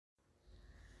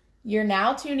You're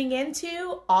now tuning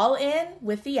into All In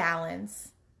with the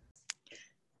Allens.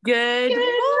 Good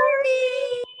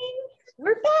morning.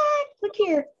 We're back. Look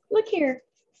here.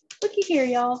 Looky here,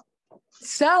 y'all.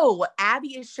 So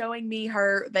Abby is showing me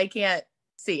they can't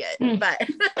see it, but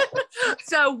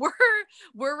so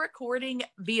we're recording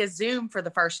via Zoom for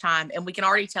the first time, and we can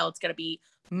already tell it's going to be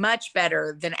much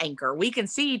better than Anchor. We can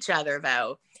see each other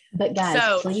though. But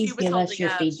guys, please give us your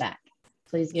feedback.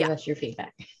 Please give us your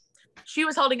feedback. She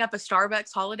was holding up a Starbucks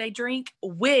holiday drink,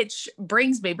 which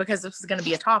brings me, because this is going to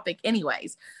be a topic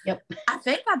anyways. Yep. I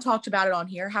think I talked about it on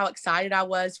here, how excited I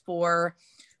was for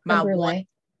my one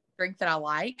drink that I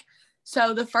like.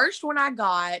 So the first one I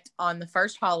got on the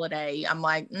first holiday, I'm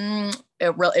like,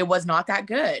 it was not that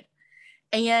good.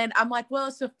 And I'm like, well,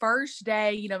 it's the first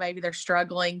day, maybe they're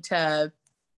struggling to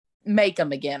make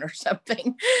them again or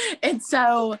something. And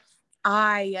so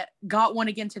I got one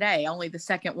again today, only the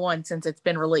second one since it's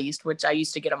been released, which I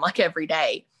used to get them like every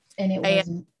day. And it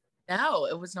wasn't. No,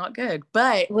 it was not good.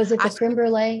 But was it the creme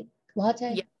brulee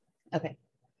latte? Yeah. Okay.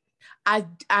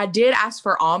 I did ask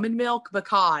for almond milk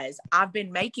because I've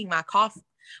been making my coffee.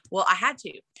 Well, I had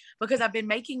to, because I've been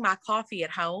making my coffee at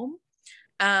home,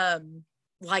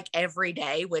 like every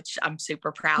day, which I'm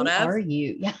super proud of. Who are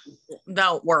you? Yeah.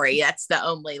 Don't worry. That's the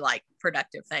only like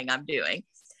productive thing I'm doing.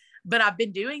 But I've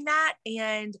been doing that.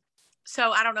 And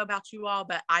so I don't know about you all,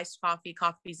 but iced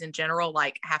coffees in general,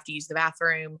 like have to use the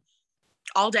bathroom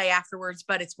all day afterwards,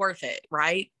 but it's worth it,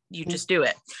 right? You just do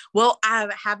it. Well, I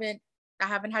haven't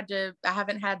had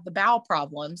the bowel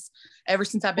problems ever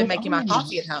since I've been making my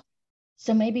coffee at home.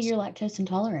 So maybe you're lactose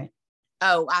intolerant.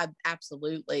 Oh,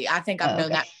 absolutely. I think I've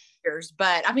known that for years,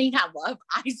 but I mean, I love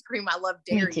ice cream. I love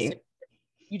dairy. Me too. So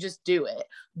you just do it.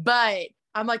 But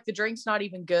I'm like, the drink's not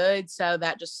even good. So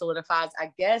that just solidifies,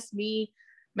 I guess, me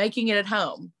making it at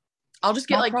home. I'll just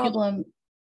get my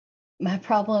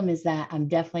problem is that I'm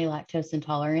definitely lactose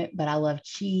intolerant, but I love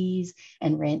cheese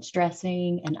and ranch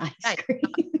dressing and ice cream.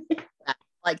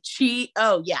 Like cheese.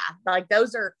 Oh yeah. Like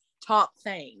those are top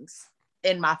things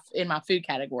in my food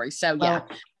category. So yeah.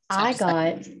 I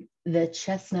got the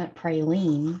chestnut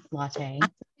praline latte. I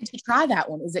need to try that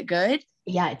one. Is it good?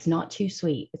 Yeah, it's not too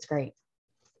sweet. It's great.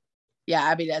 Yeah,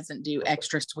 Abby doesn't do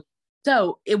extra sweet.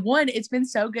 So it's been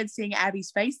so good seeing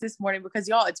Abby's face this morning, because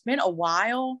y'all, it's been a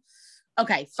while.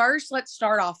 Okay, first let's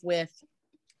start off with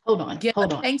hold on.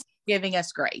 Thanks for giving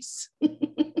us grace.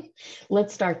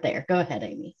 Let's start there. Go ahead,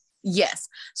 Amy. Yes.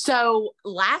 So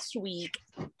last week,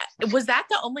 was that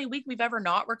the only week we've ever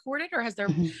not recorded, or has there?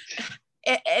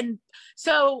 And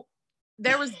so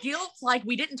there was guilt. Like,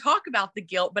 we didn't talk about the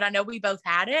guilt, but I know we both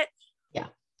had it. Yeah.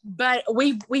 But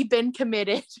we've been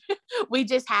committed. We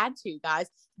just had to, guys.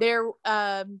 There,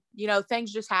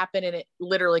 things just happened, and it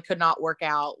literally could not work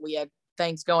out. We had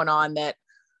things going on that,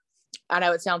 I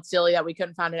know it sounds silly that we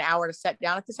couldn't find an hour to sit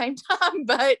down at the same time,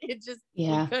 but it just, we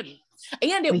couldn't.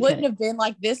 And it wouldn't have been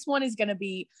like, this one is going to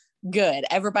be good.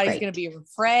 Everybody's going to be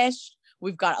refreshed.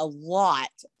 We've got a lot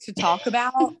to talk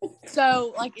about.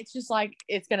 So like, it's just like,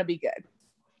 it's going to be good.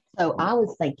 So I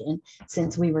was thinking,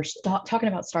 since we were talking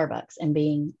about Starbucks and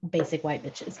being basic white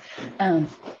bitches,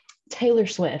 Taylor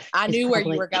Swift. I knew where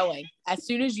you were going. As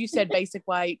soon as you said basic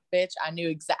white bitch, I knew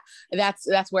exactly.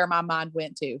 That's where my mind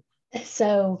went to.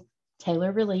 So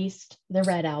Taylor released the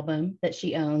Red album that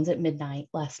she owns at midnight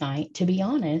last night. To be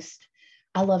honest,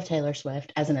 I love Taylor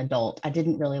Swift as an adult. I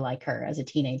didn't really like her as a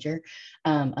teenager,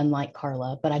 unlike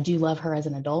Carla, but I do love her as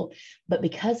an adult. But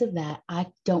because of that, I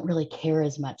don't really care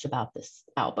as much about this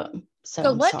album.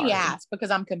 So let me ask,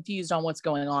 because I'm confused on what's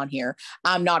going on here.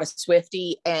 I'm not a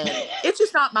Swiftie, and it's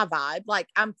just not my vibe. Like,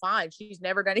 I'm fine. She's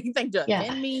never done anything to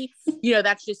offend me.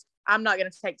 That's just, I'm not going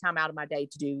to take time out of my day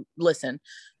to listen.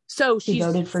 So she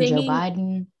voted for Joe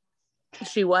Biden.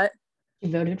 She what?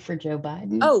 She voted for Joe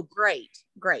Biden. Oh, great.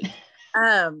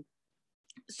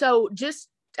 So just,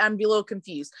 I'm a little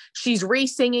confused. She's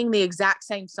re-singing the exact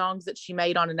same songs that she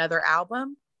made on another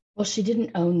album. Well, she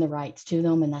didn't own the rights to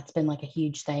them, and that's been like a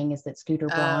huge thing, is that Scooter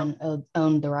Braun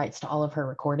owned the rights to all of her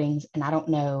recordings. And I don't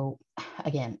know,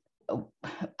 again,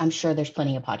 I'm sure there's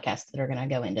plenty of podcasts that are going to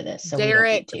go into this. So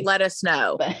Derek, let us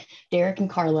know. But Derek and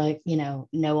Carla, know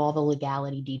all the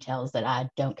legality details that I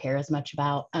don't care as much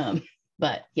about.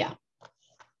 But yeah.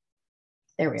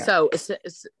 There we are.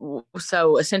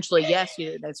 So essentially, yes,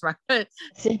 that's right.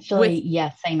 Essentially,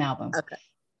 yes, same album.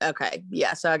 Okay.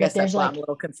 Yeah. So I guess that's why I'm a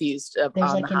little confused on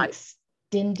the hype.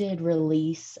 Extended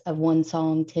release of one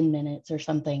song, 10 minutes or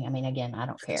something. I mean, again, I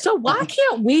don't care. So why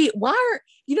can't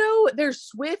there's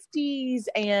Swifties,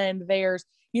 and there's,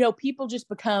 people just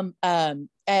become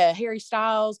Harry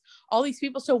Styles, all these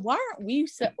people. So why aren't we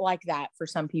like that for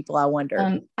some people? I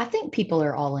wonder. I think people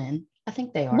are all in. I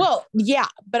think they are. Well, yeah,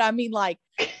 but I mean, like,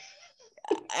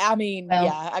 well,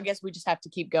 yeah, I guess we just have to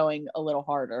keep going a little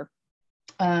harder.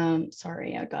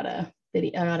 Sorry, I got a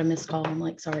missed call. I'm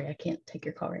like, sorry, I can't take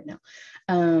your call right now.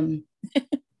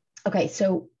 Okay,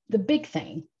 so the big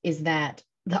thing is that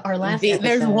our last episode,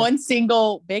 there's one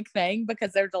single big thing,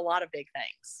 because there's a lot of big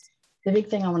things. The big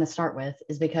thing I want to start with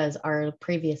is because our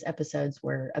previous episodes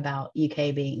were about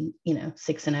UK being,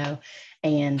 6-0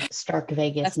 and Stark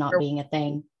Vegas not being a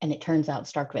thing. And it turns out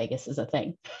Stark Vegas is a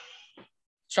thing.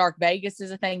 Stark Vegas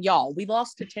is a thing. Y'all, we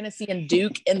lost to Tennessee and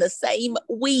Duke in the same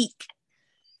week.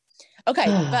 Okay,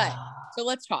 but so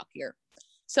let's talk here.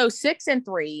 So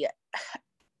 6-3,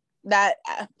 that,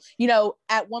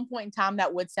 at one point in time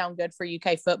that would sound good for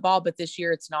UK football, but this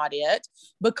year it's not it,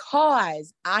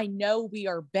 because I know we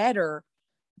are better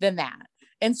than that.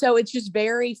 And so it's just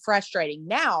very frustrating.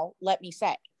 Now, let me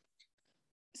say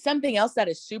something else that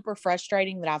is super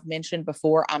frustrating that I've mentioned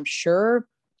before, I'm sure,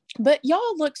 but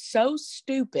y'all look so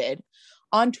stupid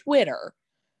on Twitter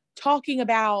talking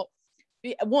about,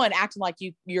 one, acting like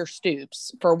you're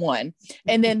Stoops, for one.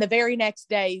 And then the very next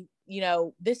day,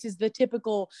 this is the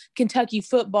typical Kentucky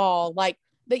football, like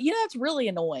that. That's really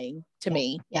annoying to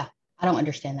me. Yeah, I don't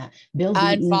understand that. Bill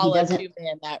I Deaton, follow two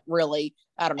men that really,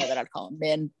 I don't know that I'd call them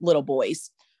men, little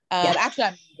boys. Actually,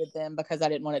 I muted them because I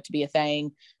didn't want it to be a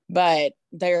thing, but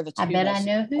they're the two. I bet I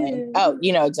know who. Oh,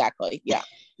 exactly. Yeah.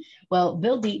 Well,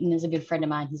 Bill Deaton is a good friend of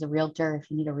mine. He's a realtor. If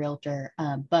you need a realtor,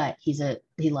 but he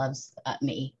loves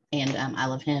me, and I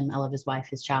love him. I love his wife,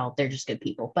 his child. They're just good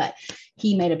people. But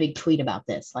he made a big tweet about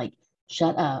this, like,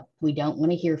 shut up. We don't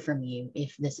want to hear from you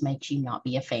if this makes you not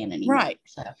be a fan anymore. Right.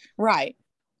 So. Right.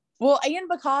 Well, and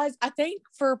because I think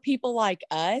for people like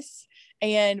us,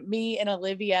 and me and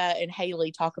Olivia and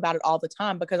Haley talk about it all the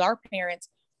time, because our parents,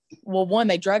 well, one,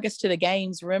 they drug us to the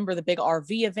games. Remember the big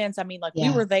RV events? I mean, like,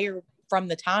 we were there from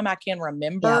the time I can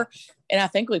remember. Yeah. And I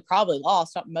think we probably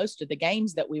lost most of the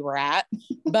games that we were at.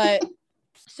 But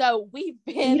so we've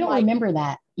been. You don't remember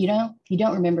that, you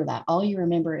don't remember that. All you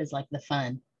remember is like the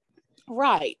fun.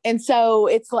 Right. And so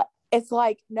it's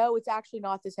like, no, it's actually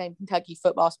not the same Kentucky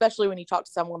football, especially when you talk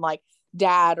to someone like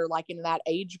Dad or like in that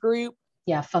age group.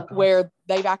 Yeah, fuck off. Where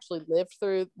they've actually lived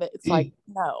through that. It's like,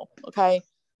 no. Okay.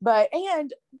 But,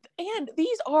 and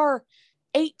these are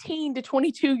 18 to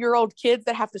 22-year-old kids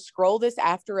that have to scroll this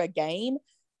after a game,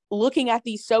 looking at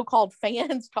these so-called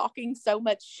fans talking so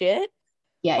much shit.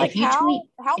 Yeah. Like,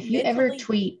 if you ever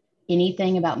tweet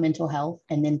anything about mental health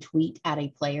and then tweet at a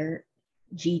player,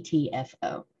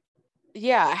 GTFO.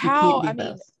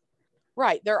 Yeah.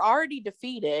 Right. They're already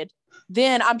defeated.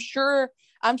 Then I'm sure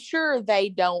they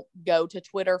don't go to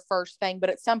Twitter first thing, but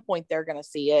at some point they're going to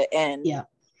see it. And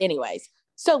anyways,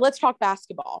 so let's talk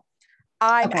basketball.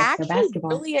 I'm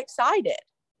really excited.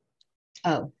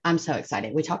 Oh, I'm so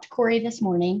excited. We talked to Corey this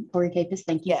morning. Corey Capus,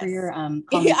 thank you for your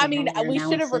we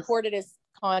should have recorded his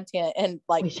content and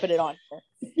put it on here.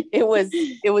 It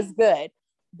was good,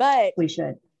 but we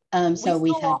should. So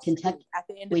we've had Kentucky at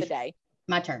the end of the day.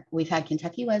 My turn. We've had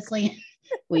Kentucky Wesleyan.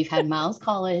 We've had Miles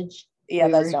College. Yeah,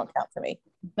 those don't count to me.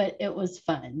 But it was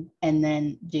fun. And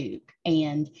then Duke.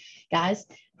 And guys,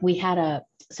 we had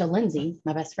so Lindsay,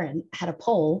 my best friend, had a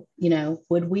poll,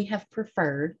 would we have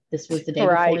preferred, this was the day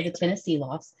before the Tennessee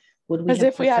loss, would we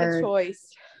have we had a choice,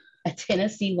 a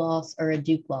Tennessee loss or a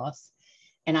Duke loss?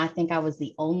 And I think I was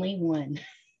the only one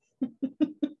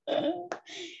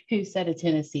who said a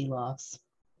Tennessee loss.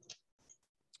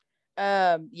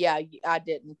 Yeah, I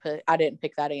didn't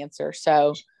pick that answer.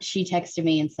 So she texted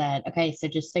me and said, okay, so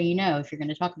just so you know, if you're going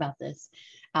to talk about this,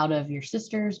 out of your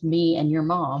sisters, me, and your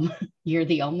mom, you're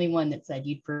the only one that said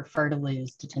you'd prefer to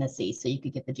lose to Tennessee so you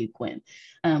could get the Duke win.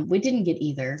 We didn't get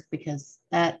either, because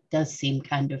that does seem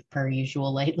kind of per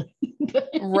usual lately.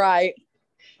 Right.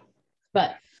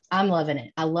 But I'm loving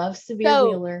it. I love Severe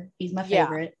Wheeler. He's my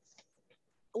favorite.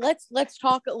 Let's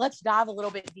dive a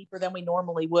little bit deeper than we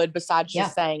normally would, besides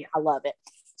just saying I love it.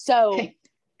 So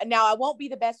now I won't be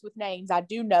the best with names. I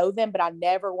do know them, but I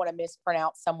never want to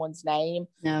mispronounce someone's name.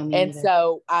 No, me and neither.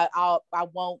 So I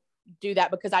won't do that,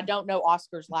 because I don't know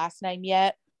Oscar's last name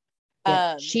yet.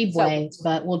 But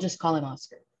we'll just call him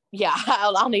Oscar. Yeah,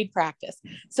 I'll need practice.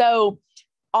 So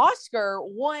Oscar,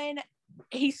 one,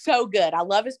 he's so good. I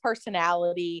love his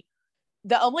personality.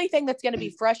 The only thing that's going to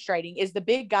be frustrating is the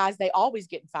big guys, they always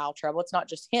get in foul trouble. It's not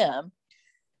just him.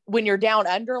 When you're down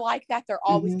under like that, they're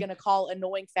always going to call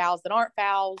annoying fouls that aren't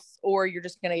fouls, or you're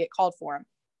just going to get called for them.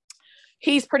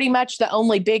 He's pretty much the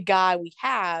only big guy we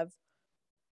have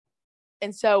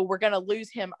And so we're going to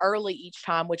lose him early each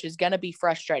time, which is going to be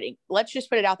frustrating. Let's just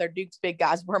put it out there. Duke's big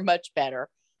guys were much better,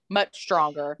 much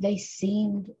stronger. They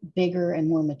seemed bigger and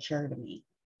more mature to me.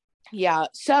 Yeah.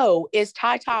 So is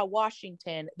Ty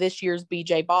Washington this year's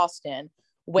BJ Boston,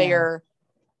 where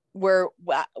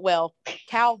well,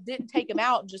 Cal didn't take him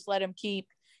out and just let him keep,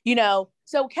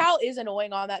 so Cal is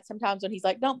annoying on that sometimes when he's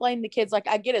like, don't blame the kids. Like,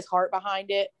 I get his heart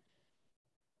behind it.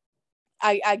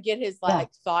 I get his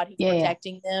thought he's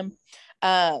protecting them.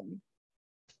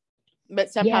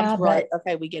 But sometimes we're like,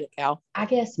 okay, we get it, Cal. I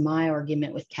guess my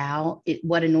argument with Cal,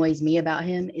 what annoys me about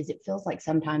him is it feels like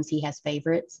sometimes he has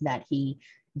favorites that he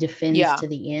defends to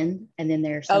the end, and then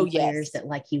there are some players that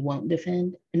like he won't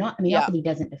defend. Not that he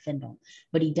doesn't defend them,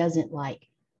 but he doesn't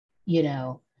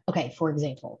okay, for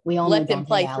example, we all let know them Dante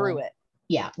play Allen. Through it.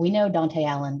 Yeah, we know Dante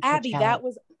Allen. Abby, that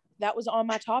was on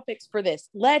my topics for this.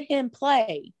 Let him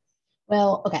play.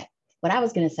 Well, okay. What I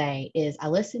was going to say is I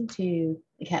listened to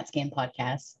the CAT Scan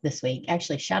podcast this week.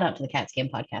 Actually, shout out to the CAT Scan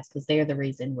podcast because they're the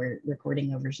reason we're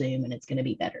recording over Zoom and it's going to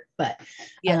be better. But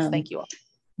yes, thank you all.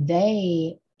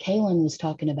 Kalen was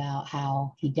talking about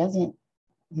how he doesn't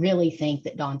really think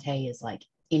that Dante is like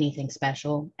anything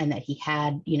special and that he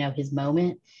had, his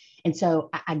moment. And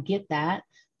so I get that.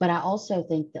 But I also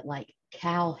think that like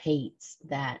Cal hates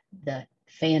that the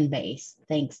fan base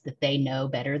thinks that they know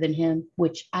better than him,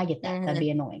 which I get that. That'd be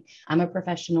annoying. I'm a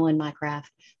professional in my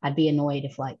craft. I'd be annoyed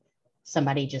if like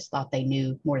somebody just thought they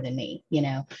knew more than me,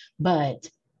 but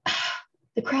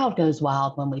the crowd goes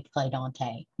wild when we play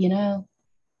Dante,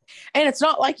 And it's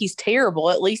not like he's terrible.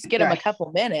 At least get him a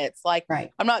couple minutes. Like,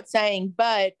 I'm not saying,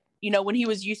 but when he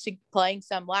was used to playing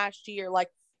some last year, like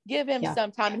give him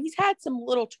some time. And he's had some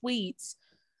little tweets.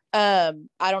 I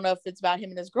don't know if it's about him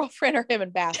and his girlfriend or him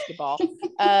and basketball.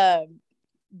 But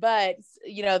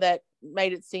that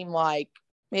made it seem like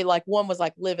one was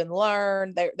like live and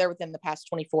learn. They're within the past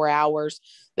 24 hours.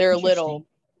 They're a little,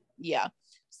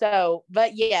 So,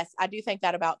 but yes, I do think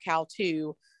that about Cal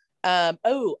too.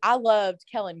 I loved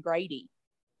Kellen Grady.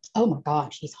 Oh my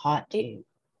gosh, he's hot too.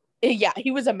 Yeah,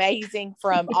 he was amazing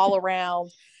from all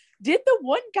around. Did the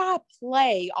one guy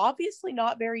play? Obviously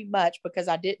not very much because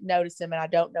I didn't notice him and I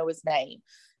don't know his name.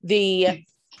 The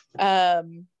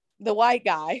white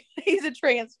guy, he's a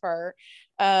transfer.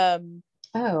 I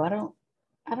don't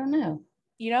know.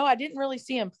 I didn't really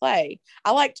see him play.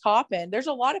 I like Toppin. There's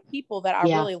a lot of people that I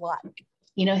really like.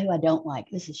 You know who I don't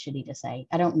like? This is shitty to say.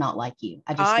 I don't not like you.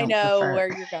 I know prefer.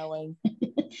 Where you're going.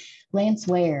 Lance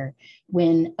Ware.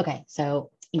 So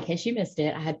in case you missed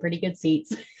it, I had pretty good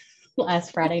seats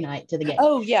last Friday night to the game.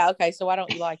 Oh yeah. Okay. So why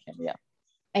don't you like him? Yeah.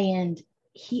 And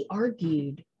he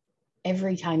argued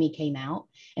every time he came out.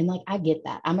 And like, I get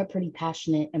that. I'm a pretty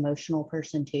passionate, emotional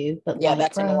person too, but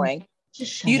that's annoying.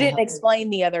 You didn't explain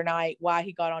the other night why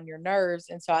he got on your nerves.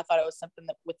 And so I thought it was something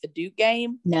that with the Duke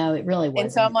game. No, it really wasn't.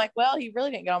 And so I'm like, well, he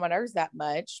really didn't get on my nerves that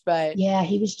much, but yeah,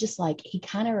 he was just like, he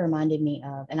kind of reminded me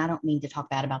of, and I don't mean to talk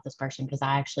bad about this person because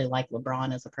I actually like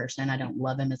LeBron as a person. I don't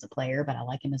love him as a player, but I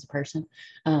like him as a person.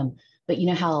 But you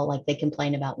know how like they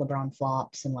complain about LeBron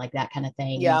flops and like that kind of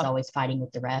thing. Yeah. He's always fighting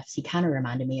with the refs. He kind of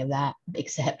reminded me of that,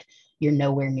 except you're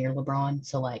nowhere near LeBron.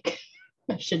 So like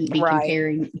I shouldn't be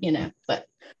comparing, but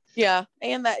yeah.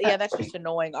 And that's just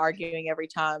annoying, arguing every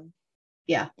time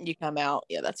you come out.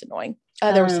 Yeah, that's annoying.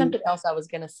 There was something else I was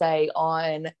going to say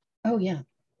on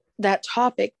that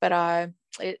topic, but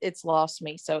it's lost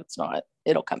me. So it's not,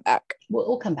 it'll come back.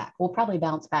 We'll come back. We'll probably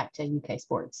bounce back to UK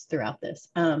sports throughout this.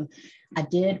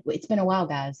 It's been a while,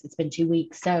 guys. It's been 2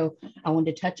 weeks. So I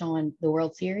wanted to touch on the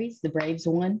World Series. The Braves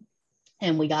won.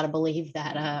 And we got to believe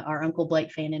that our Uncle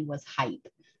Blake Fannin was hype.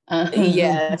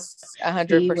 Yes,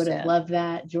 100%. He would have loved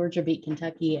that. Georgia beat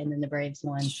Kentucky, and then the Braves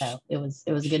won, so it was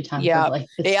a good time. Yeah,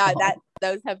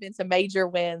 those have been some major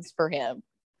wins for him.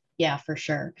 Yeah, for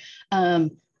sure. I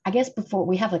guess before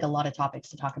we have like a lot of topics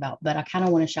to talk about, but I kind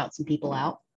of want to shout some people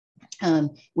out.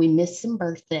 We missed some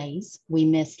birthdays. We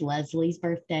missed Leslie's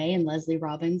birthday, and Leslie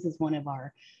Robbins is one of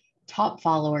our top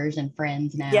followers and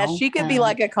friends now. Yeah, she could be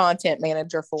like a content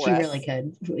manager for us. She really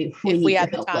could. If we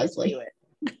had the time Leslie. To do it.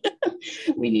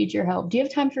 We need your help. Do you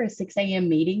have time for a 6 a.m.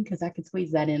 meeting? Because I could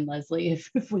squeeze that in, Leslie, if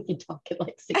we could talk at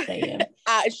like 6 a.m.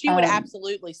 She would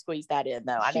absolutely squeeze that in,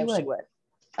 though. I know she would.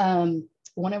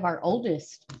 One of our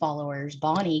oldest followers,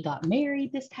 Bonnie, got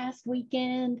married this past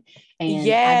weekend. And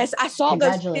yes, I saw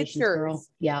those pictures. Girl.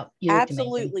 Yeah,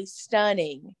 absolutely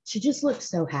stunning. She just looked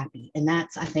so happy. And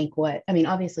that's, I think,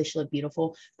 obviously she looked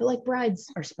beautiful, but like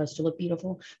brides are supposed to look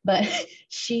beautiful, but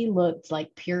she looked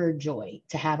like pure joy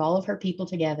to have all of her people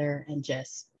together and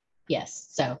just, yes.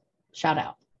 So shout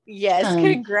out. Yes,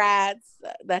 congrats.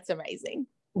 That's amazing.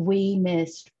 We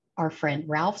missed our friend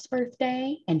Ralph's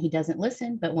birthday, and he doesn't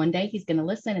listen, but one day he's going to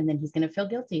listen, and then he's going to feel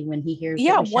guilty when he hears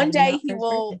that we one shouted him day out for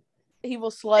his birthday. he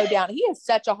will slow down. He is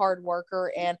such a hard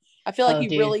worker, and I feel like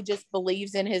he really just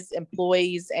believes in his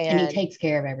employees, and he takes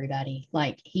care of everybody.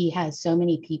 Like, he has so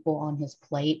many people on his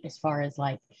plate as far as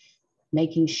like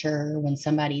making sure when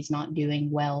somebody's not doing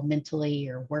well mentally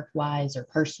or work-wise or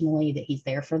personally that he's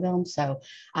there for them. So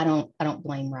I don't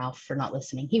blame Ralph for not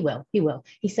listening. He will.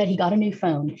 He said he got a new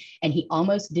phone and he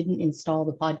almost didn't install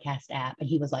the podcast app, and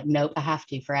he was like, nope, I have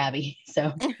to for Abby.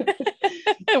 So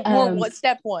what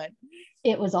step one?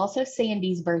 It was also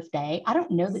Sandy's birthday. I don't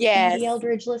know that Sandy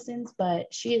Eldridge listens,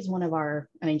 but she is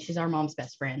she's our mom's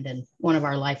best friend and one of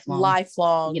our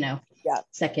lifelong,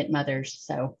 second mothers.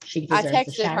 So she deserves I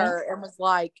texted her and was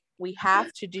like, we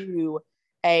have to do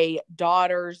a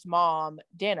daughter's mom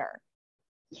dinner.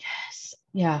 Yes.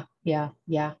 Yeah.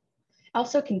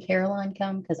 Also, can Caroline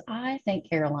come? Because I think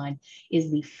Caroline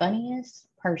is the funniest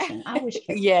person. I wish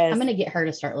I'm going to get her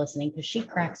to start listening because she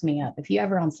cracks me up. If you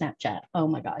ever on Snapchat, oh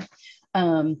my God.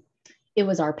 It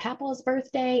was our papa's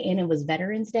birthday and it was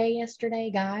Veterans Day yesterday,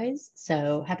 guys.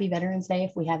 So happy Veterans Day.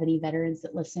 If we have any veterans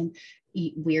that listen,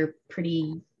 we're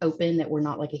pretty open that we're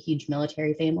not like a huge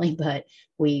military family, but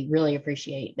we really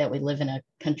appreciate that we live in a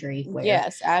country where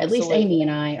at least Amy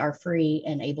and I are free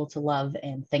and able to love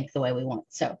and think the way we want.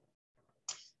 So,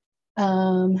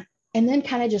 and then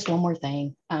kind of just one more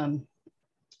thing.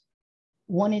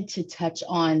 Wanted to touch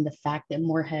on the fact that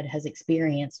Moorhead has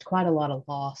experienced quite a lot of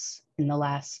loss in the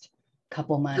last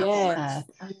couple months.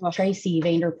 Tracy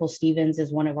Vanderpool Stevens is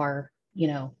one of our,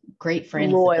 great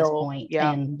friends at this point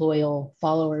and loyal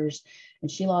followers.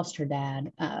 And she lost her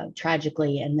dad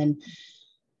tragically. And then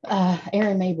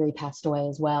Aaron Mabry passed away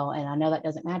as well. And I know that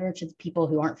doesn't matter to the people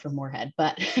who aren't from Moorhead,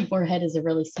 but Moorhead is a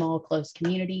really small, close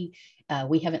community.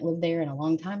 We haven't lived there in a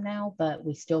long time now, but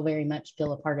we still very much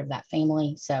feel a part of that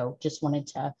family. So just wanted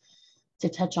to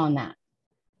touch on that.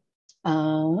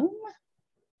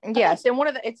 Yes.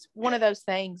 And it's one of those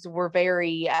things we're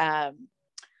very,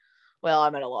 well,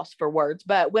 I'm at a loss for words,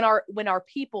 but when our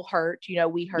people hurt,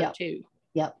 we hurt too.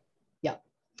 Yep.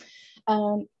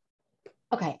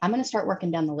 Okay. I'm going to start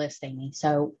working down the list, Amy.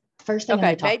 So first thing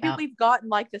we've gotten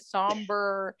like the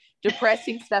somber,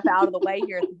 depressing stuff out of the way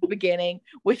here at the beginning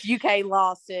with UK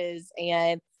losses.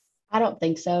 And I don't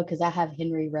think so, because I have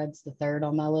Henry Ruggs III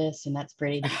on my list, and that's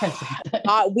pretty depressing.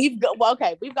 We've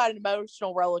got an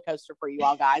emotional roller coaster for you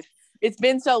all, guys. It's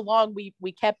been so long.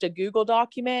 We kept a Google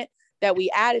document that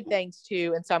we added things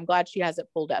to, and so I'm glad she has it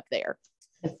pulled up there.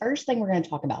 The first thing we're going to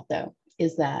talk about, though,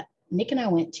 is that Nick and I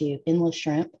went to Endless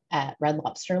Shrimp at Red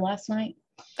Lobster last night.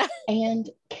 And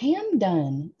Cam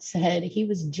Dunn said he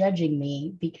was judging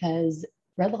me because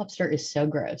Red Lobster is so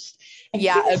gross. And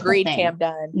agreed, Cam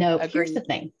Dunn. No, here's the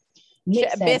thing.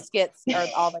 Nick said, biscuits are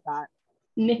all they got.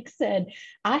 Nick said,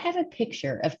 I have a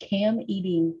picture of Cam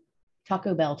eating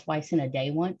Taco Bell twice in a day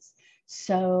once.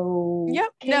 So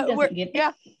Cam doesn't get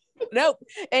it. Nope.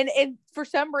 And for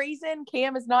some reason,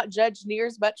 Cam is not judged near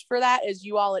as much for that as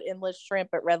you all at Endless Shrimp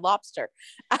at Red Lobster.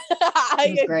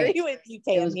 I agree with you,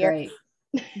 Cam. It was great.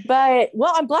 But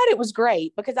I'm glad it was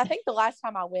great, because I think the last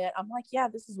time I went, I'm like,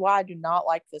 this is why I do not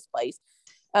like this place.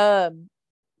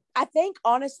 I think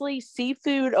honestly,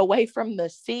 seafood away from the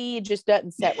sea just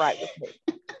doesn't set right with me.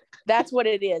 That's what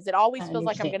it is. It always feels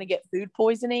like I'm going to get food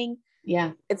poisoning.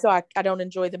 Yeah. And so I don't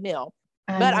enjoy the meal.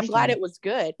 But I'm glad it was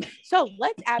good. So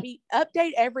let's, Abby,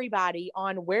 update everybody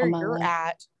on where you're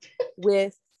at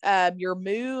with your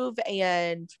move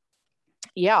and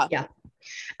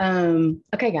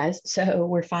Okay, guys. So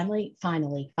we're finally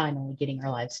getting our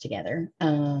lives together.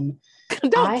 Don't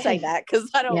say that,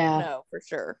 because I don't know for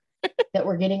sure. That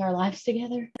we're getting our lives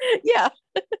together. Yeah.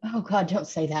 Oh God, don't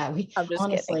say that.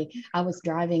 Honestly, kidding. I was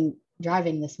driving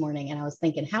this morning and I was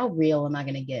thinking, how real am I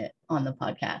going to get on the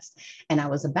podcast? And I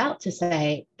was about to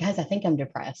say, guys, I think I'm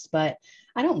depressed, but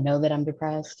I don't know that I'm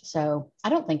depressed. So I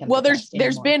don't think I'm depressed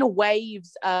there's been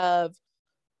waves of,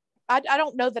 I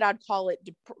don't know that I'd call it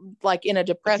like in a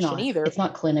depression either. It's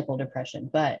not clinical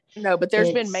depression, but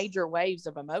there's been major waves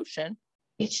of emotion.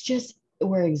 It's just,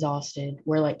 we're exhausted.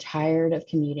 We're like tired of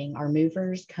commuting. Our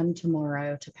movers come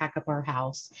tomorrow to pack up our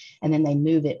house, and then they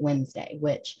move it Wednesday,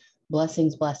 which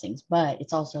blessings. But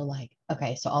it's also like,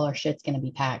 okay, so all our shit's going to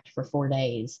be packed for 4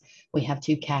 days. We have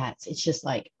 2 cats. It's just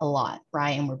like a lot,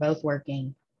 right? And we're both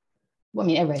working. Well, I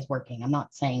mean, everybody's working. I'm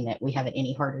not saying that we have it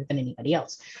any harder than anybody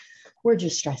else. We're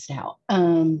just stressed out.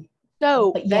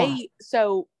 So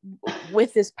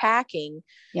with this packing,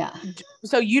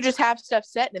 so you just have stuff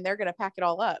set and they're going to pack it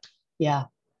all up. Yeah.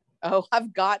 Oh,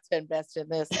 I've got to invest in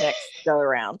this next go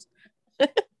around.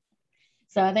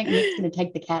 So I think Nick's gonna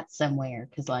take the cats somewhere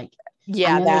because, like, I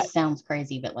Yeah, know that this sounds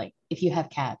crazy, but like, if you have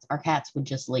cats, our cats would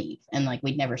just leave and like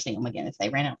we'd never see them again if they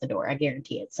ran out the door. I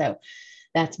guarantee it. So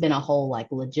that's been a whole like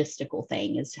logistical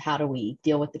thing, is how do we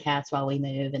deal with the cats while we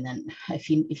move? And then if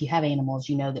you have animals,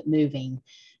 you know that moving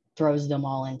throws them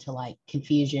all into like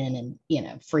confusion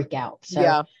and, freak out. So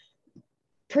yeah.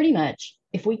 pretty much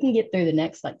if we can get through the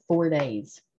next like 4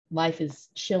 days, life is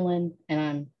chilling and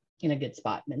I'm in a good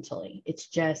spot mentally. It's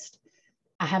just,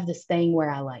 I have this thing where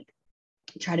I like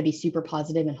try to be super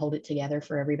positive and hold it together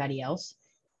for everybody else.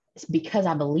 It's because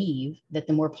I believe that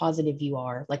the more positive you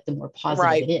are, like the more positive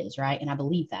Right. it is, right? And I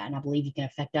believe that. And I believe you can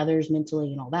affect others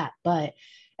mentally and all that. But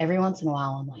every once in a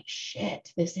while, I'm like,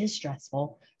 shit, this is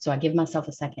stressful. So I give myself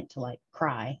a second to like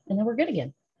cry and then we're good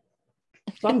again.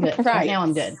 So I'm good. Right now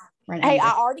I'm good. Right now, Hey, I'm I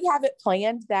good. already have it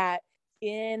planned that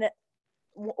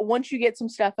once you get some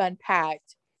stuff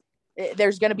unpacked,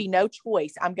 there's going to be no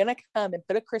choice. I'm going to come and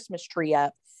put a Christmas tree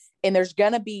up, and there's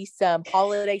going to be some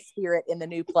holiday spirit in the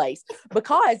new place.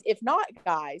 Because if not,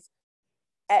 guys,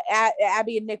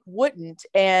 Abby and Nick wouldn't,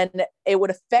 and it would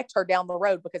affect her down the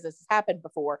road because this has happened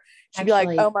before. She'd be like,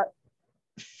 "Oh my."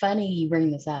 Funny you bring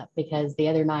this up because the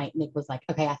other night Nick was like,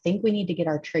 okay, I think we need to get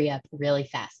our tree up really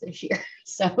fast this year.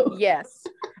 So yes.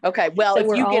 Okay. Well,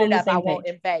 so if you get it up, I won't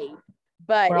invade.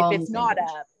 But if it's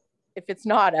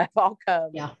not up, I'll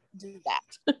come do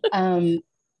that.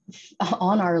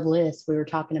 On our list, we were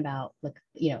talking about, like,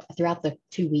 throughout the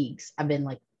 2 weeks,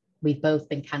 we've both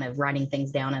been kind of writing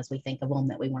things down as we think of them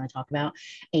that we want to talk about.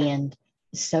 And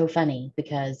so funny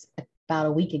because about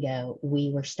a week ago,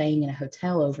 we were staying in a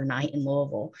hotel overnight in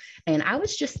Louisville. And I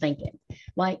was just thinking,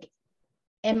 like,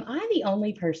 am I the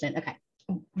only person? Okay.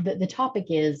 The topic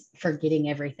is forgetting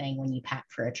everything when you pack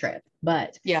for a trip.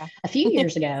 But a few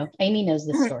years ago, Amy knows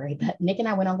this story, but Nick and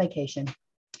I went on vacation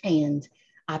and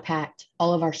I packed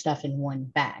all of our stuff in one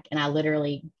bag and I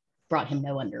literally brought him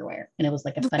no underwear. And it was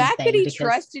like a funny fact thing that he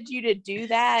trusted you to do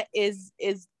that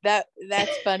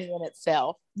that's funny in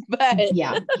itself. But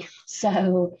yeah.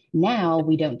 So now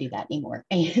we don't do that anymore.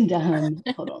 And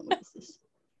hold on, what is this?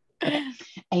 Okay.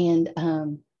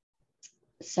 And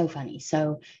so funny.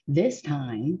 So this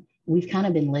time we've kind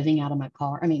of been living out of my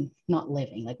car. I mean, not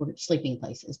living, like we're sleeping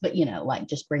places, but like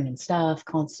just bringing stuff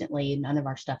constantly. None of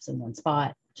our stuff's in one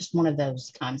spot. Just one of those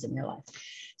times in your life.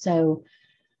 So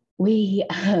we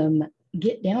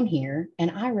get down here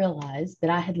and I realized that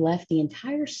I had left the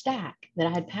entire stack that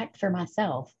I had packed for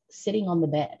myself sitting on the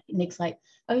bed. Nick's like,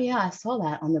 oh yeah, I saw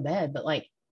that on the bed, but like,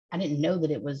 I didn't know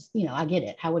that it was, I get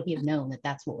it. How would he have known that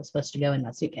that's what was supposed to go in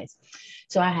my suitcase?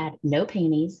 So I had no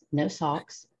panties, no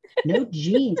socks, no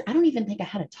jeans. I don't even think I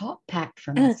had a top packed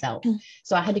for myself.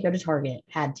 So I had to go to Target,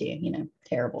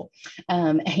 terrible.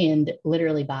 And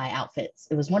literally buy outfits.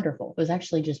 It was wonderful. It was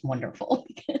actually just wonderful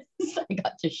because I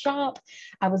got to shop.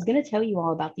 I was going to tell you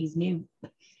all about these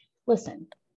listen,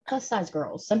 plus size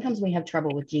girls. Sometimes we have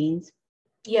trouble with jeans.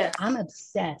 Yes. I'm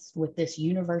obsessed with this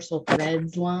Universal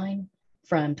Threads line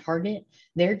from Target.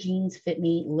 Their jeans fit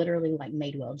me literally like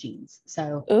Madewell jeans.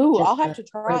 So I'll have to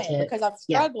try it because I've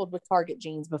struggled with Target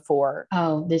jeans before.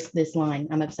 Oh, this line,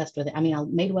 I'm obsessed with it. I mean,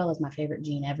 Madewell is my favorite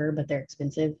jean ever, but they're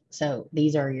expensive. So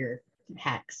these are your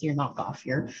hacks, your knockoff,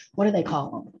 your, what do they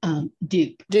call them?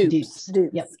 Dupes.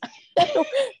 Yep.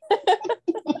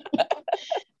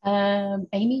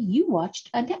 Amy, you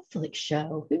watched a Netflix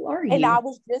show. Who are you? And I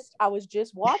was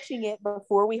just watching it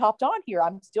before we hopped on here.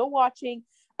 I'm still watching.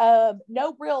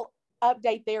 No real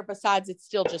update there besides it's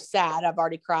still just sad. I've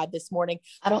already cried this morning.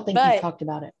 I don't think you talked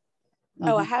about it.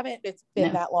 Oh, I haven't. It's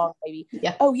been that long, maybe.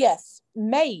 Yeah. Oh, yes.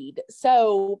 Made.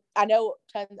 So I know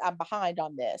I'm behind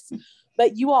on this,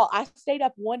 but you all, I stayed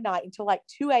up one night until like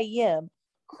 2 a.m.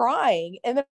 crying.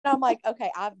 And then I'm like,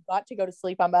 okay, I've got to go to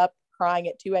sleep. I'm up crying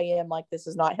at 2 a.m. Like, this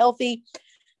is not healthy,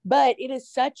 but it is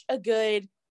such a good,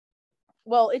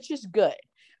 it's just good.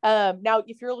 Now,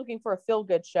 if you're looking for a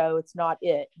feel-good show, it's not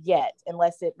it yet,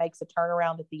 unless it makes a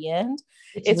turnaround at the end.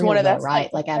 It's one of those,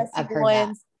 right? Like I've heard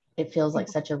that. It feels like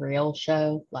such a real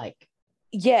show. Like,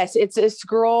 yes, it's this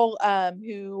girl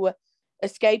who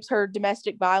escapes her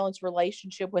domestic violence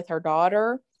relationship with her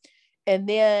daughter, and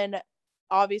then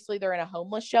obviously they're in a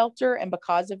homeless shelter, and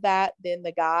because of that, then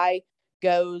the guy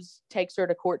takes her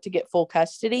to court to get full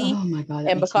custody. Oh my God!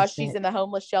 And because she's in the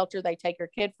homeless shelter, they take her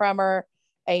kid from her,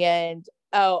 and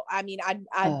I mean,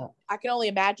 I can only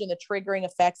imagine the triggering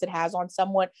effects it has on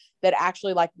someone that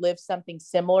actually like lives something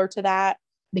similar to that.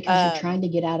 Because you're trying to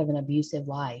get out of an abusive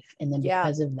life. And then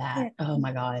because of that, oh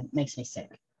my God, it makes me sick.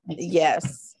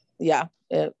 Yes. Yeah.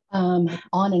 On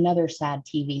another sad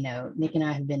TV note, Nick and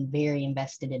I have been very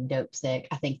invested in Dope Sick.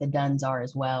 I think the Duns are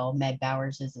as well. Meg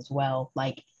Bowers is as well.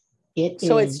 Like,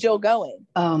 So is. it's still going.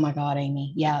 Oh my God,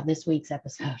 Amy. Yeah, this week's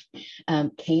episode.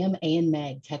 Cam and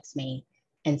Meg text me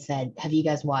and said, have you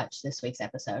guys watched this week's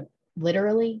episode?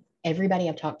 Literally, everybody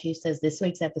I've talked to says this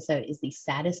week's episode is the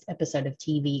saddest episode of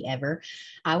TV ever.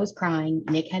 I was crying.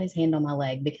 Nick had his hand on my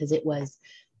leg because it was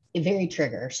very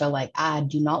trigger. So like, I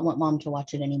do not want mom to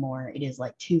watch it anymore. It is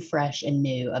like too fresh and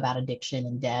new about addiction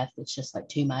and death. It's just like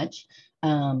too much.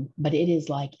 But it is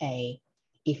like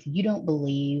if you don't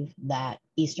believe that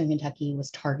Eastern Kentucky was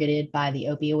targeted by the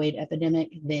opioid epidemic,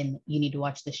 then you need to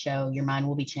watch the show. Your mind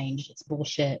will be changed. It's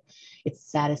bullshit. It's the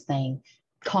saddest thing.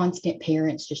 Constant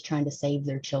parents just trying to save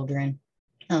their children.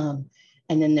 And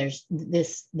then there's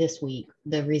this week,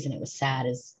 the reason it was sad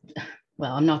is,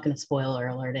 well, I'm not going to spoiler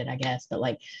alert it, I guess, but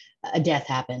like a death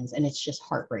happens and it's just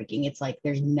heartbreaking. It's like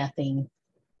there's nothing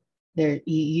there.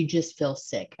 You just feel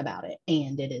sick about it.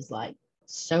 And it is like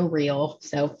so real.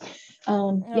 So,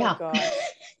 yeah,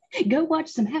 go watch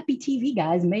some happy TV,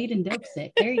 guys. Made in Dope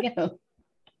Sick. There you go.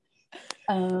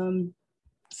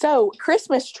 So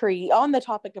Christmas tree, on the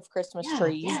topic of Christmas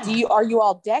trees, are you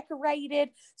all decorated?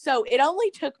 So it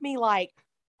only took me like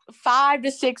 5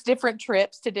 to 6 different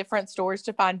trips to different stores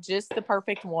to find just the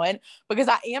perfect one, because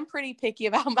I am pretty picky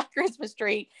about my Christmas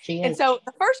tree. And so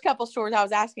the first couple stores I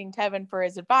was asking Tevin for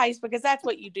his advice, because that's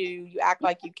what you do. You act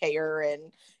like you care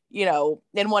and, you know,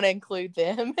 and want to include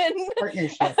them. And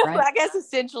partnership, right? I guess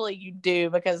essentially you do,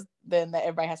 because then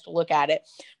everybody has to look at it.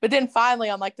 But then finally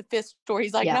on like the 5th store,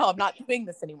 he's like, no, I'm not doing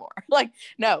this anymore. Like,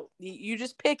 no, you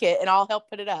just pick it and I'll help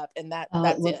put it up. And that's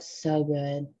it looks so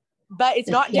good. But it's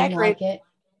not decorated. Like it?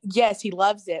 Yes, he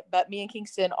loves it. But me and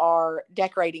Kingston are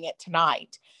decorating it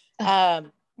tonight.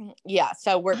 Yeah,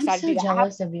 so we're excited to do that. I'm so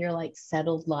jealous of your like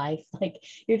settled life. Like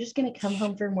you're just gonna come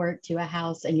home from work to a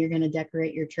house and you're gonna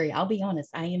decorate your tree. I'll be honest,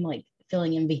 I am like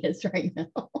feeling envious right now.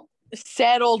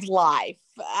 Settled life.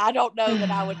 I don't know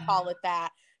that I would call it that,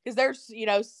 because there's, you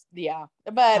know,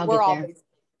 but we're always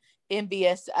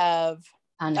envious of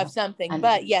something.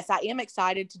 But yes, I am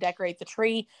excited to decorate the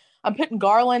tree. I'm putting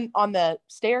garland on the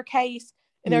staircase,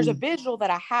 and there's a visual that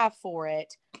I have for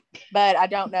it, but I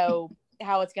don't know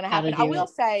how it's going to happen. I will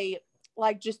say,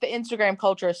 like, just the Instagram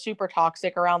culture is super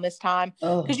toxic around this time,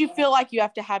 because you feel like you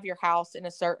have to have your house in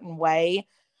a certain way.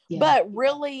 But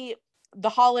really, the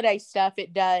holiday stuff,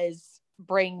 it does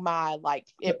bring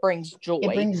it brings joy.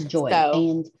 It brings joy.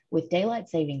 And with daylight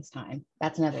savings time,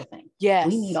 that's another thing. Yes.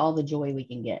 We need all the joy we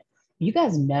can get. You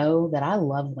guys know that I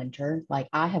love winter. Like,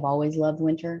 I have always loved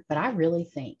winter, but I really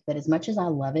think that as much as I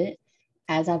love it,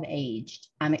 as I've aged,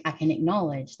 I can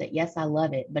acknowledge that, yes, I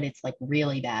love it, but it's like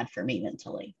really bad for me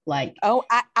mentally. Like,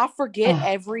 I forget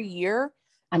every year.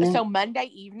 So Monday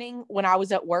evening when I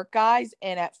was at work, guys,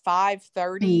 and at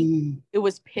 5:30, it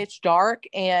was pitch dark,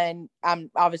 and I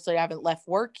haven't left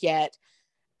work yet.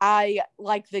 I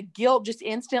like the guilt just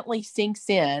instantly sinks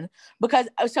in, because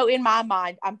so in my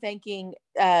mind, I'm thinking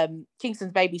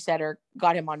Kingston's babysitter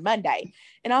got him on Monday,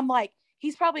 and I'm like,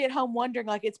 he's probably at home wondering,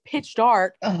 like, it's pitch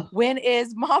dark. When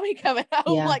is mommy coming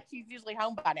home? Yeah. Like, he's usually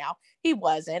home by now. He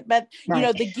wasn't, but you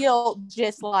know, the guilt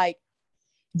just like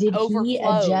did he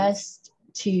adjust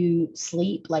to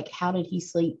sleep? Like, how did he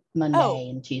sleep Monday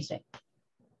and Tuesday?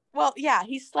 Well, yeah,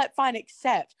 he slept fine,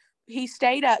 except he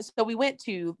stayed up. So we went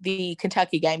to the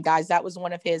Kentucky game, guys. That was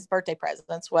one of his birthday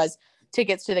presents, was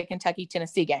tickets to the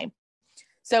Kentucky-Tennessee game.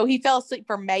 So he fell asleep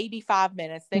for maybe 5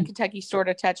 minutes. Then Kentucky scored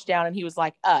a touchdown, and he was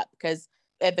like up, because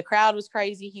the crowd was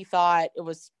crazy. He thought it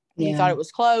was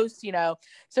close, you know.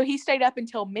 So he stayed up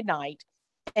until midnight,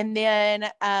 and then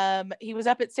he was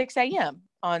up at 6 a.m.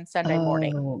 on Sunday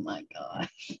morning. Oh my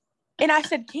gosh! And I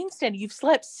said, Kingston, you've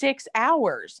slept 6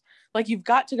 hours. Like, you've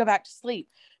got to go back to sleep.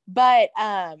 But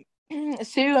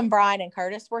Sue and Brian and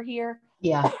Curtis were here.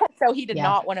 Yeah. So he did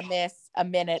not want to miss a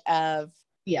minute of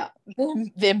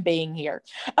them being here.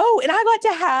 Oh, and I got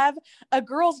to have a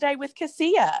girls' day with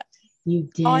Cassia. You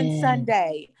did. On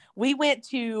Sunday. We went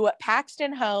to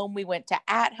Paxton Home. We went to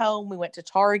At Home. We went to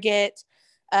Target.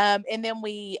 And then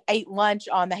we ate lunch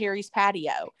on the Harry's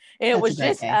patio. And it was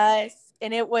just us.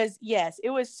 And it was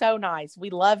so nice. We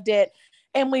loved it.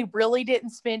 And we really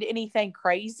didn't spend anything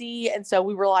crazy. And so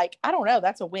we were like, I don't know,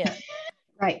 that's a win.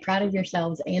 Right. Proud of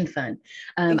yourselves and fun.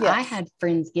 I had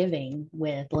Friendsgiving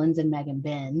with Lindsay, Meg, and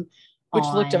Ben. Which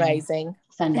looked amazing.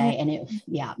 Sunday. And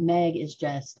Meg is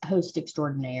just host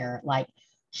extraordinaire. Like,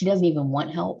 she doesn't even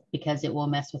want help because it will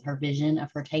mess with her vision of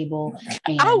her table.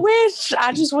 And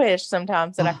I just wish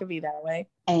sometimes that I could be that way.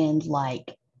 And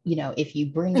like, you know, if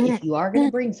you are going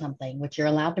to bring something, which you're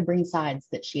allowed to bring sides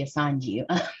that she assigned you,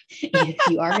 if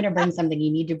you are going to bring something,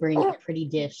 you need to bring a pretty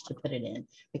dish to put it in,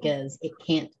 because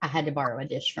I had to borrow a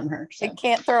dish from her. So It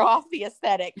can't throw off the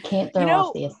aesthetic. can't throw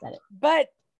off the aesthetic. But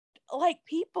like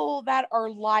people that are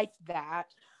like that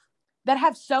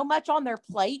have so much on their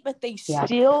plate, but they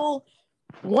still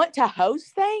want to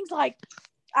host things. Like,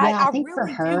 I I think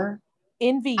really for her,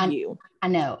 envy you. I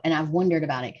know. And I've wondered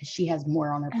about it because she has more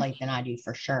on her plate than I do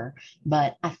for sure.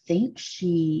 But I think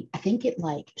she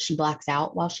blacks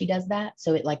out while she does that.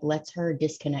 So it like lets her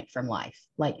disconnect from life.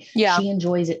 Like she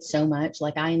enjoys it so much.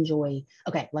 Like I enjoy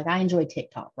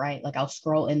TikTok, right? Like I'll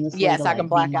scroll endlessly. Yes, to, I can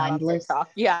black out on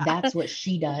TikTok. Yeah. That's what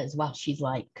she does while she's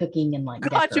like cooking and like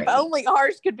gosh, decorating. if only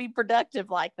ours could be productive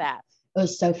like that. It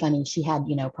was so funny. She had,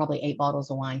 probably 8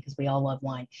 bottles of wine because we all love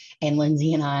wine. And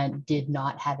Lindsay and I did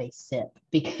not have a sip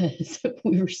because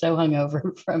we were so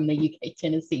hungover from the UK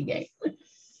Tennessee game.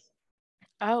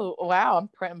 Oh, wow.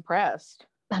 I'm impressed.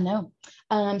 I know.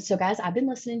 So guys, I've been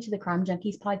listening to the Crime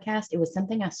Junkies podcast. It was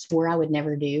something I swore I would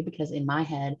never do because in my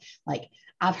head, like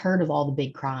I've heard of all the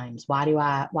big crimes. Why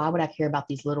would I care about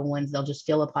these little ones? They'll just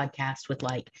fill a podcast with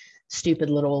like stupid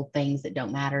little things that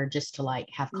don't matter just to like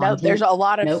have content. No, there's a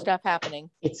lot of stuff happening.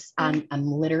 I'm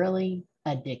literally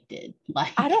addicted.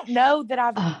 Like I don't know that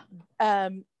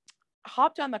I've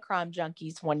hopped on the Crime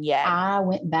Junkies one yet. I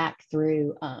went back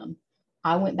to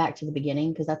the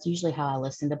beginning because that's usually how I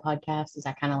listen to podcasts, is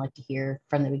I kind of like to hear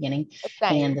from the beginning.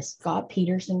 Same. And the Scott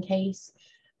Peterson case,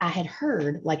 I had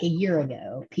heard like a year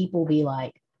ago, people be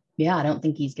like, yeah, I don't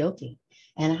think he's guilty.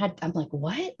 And I'm like,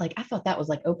 what? Like, I thought that was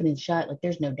like open and shut. Like,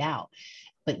 there's no doubt.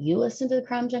 But you listen to the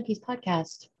Crime Junkies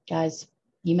podcast, guys,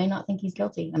 you may not think he's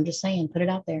guilty. I'm just saying, put it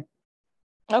out there.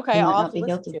 Okay, I'll have to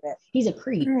listen to it. He's a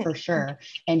creep for sure.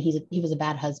 And he was a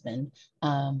bad husband.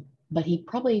 But he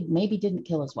probably maybe didn't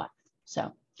kill his wife.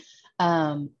 So,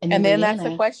 and then Rihanna, that's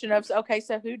the question of, okay,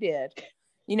 so who did?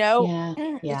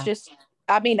 It's just,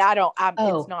 I mean,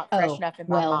 it's not fresh enough in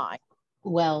my mind.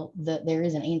 Well, there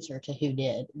is an answer to who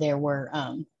did. There were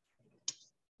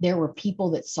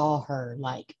people that saw her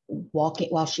like walking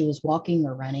while she was walking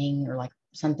or running or like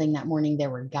something that morning. There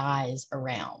were guys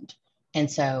around. And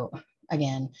so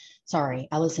again, sorry,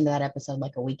 I listened to that episode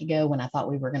like a week ago when I thought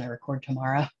we were going to record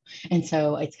tomorrow. And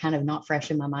so it's kind of not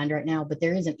fresh in my mind right now, but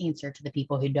there is an answer to the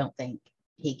people who don't think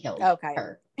he killed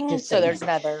her. Just so there's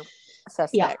another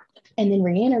suspect. Yeah. And then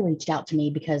Rihanna reached out to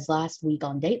me because last week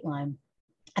on Dateline,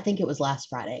 I think it was last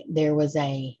Friday, there was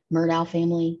a Murdaugh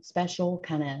family special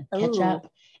kind of catch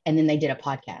up. And then they did a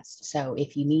podcast. So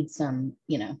if you need some,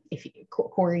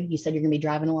 Corey, you said you're going to be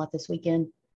driving a lot this weekend.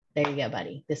 There you go,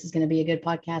 buddy. This is going to be a good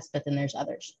podcast, but then there's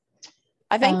others.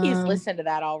 I think he's listened to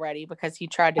that already because he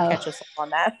tried to catch us up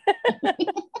on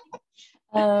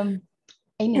that.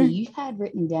 Amy, you had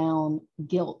written down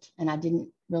guilt, and I didn't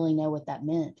really know what that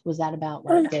meant. Was that about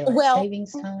like daylight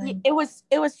savings time? It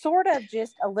was sort of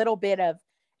just a little bit of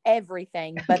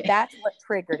everything, but that's what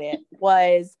triggered it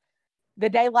was the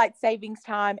daylight savings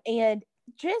time and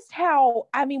just how,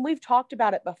 I mean, we've talked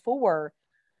about it before,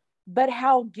 but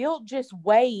how guilt just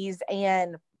weighs.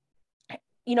 And,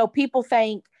 people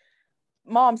think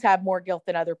moms have more guilt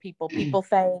than other people. People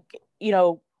think,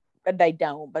 they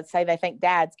don't, but say they think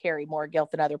dads carry more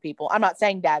guilt than other people. I'm not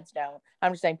saying dads don't.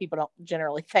 I'm just saying people don't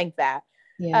generally think that.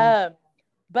 Yeah.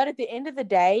 But at the end of the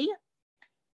day,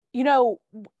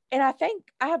 and I think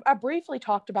I briefly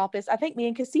talked about this. I think me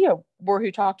and Cassia were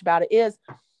who talked about it is,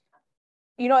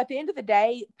 at the end of the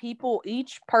day,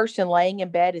 each person laying in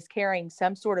bed is carrying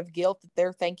some sort of guilt that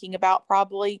they're thinking about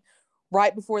probably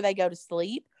right before they go to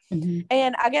sleep. Mm-hmm.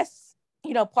 And I guess,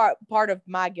 part of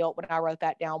my guilt when I wrote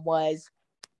that down was,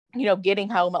 getting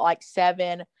home at like 7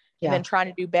 and then trying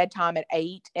to do bedtime at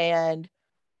 8 and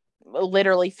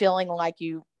literally feeling like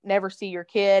you never see your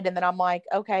kid. And then I'm like,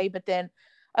 okay, but then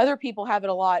other people have it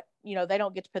a lot, they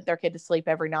don't get to put their kid to sleep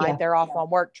every night. Yeah. They're off on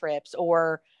work trips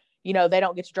or, they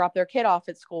don't get to drop their kid off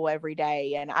at school every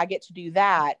day. And I get to do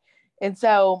that. And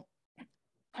so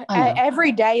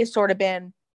every day has sort of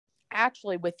been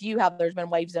actually with you, how there's been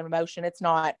waves of emotion. It's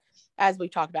not, as we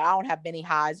talked about, I don't have many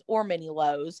highs or many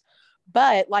lows,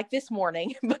 but like this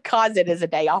morning, because it is a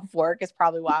day off work, is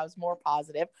probably why I was more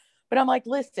positive. But I'm like,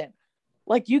 listen,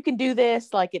 like you can do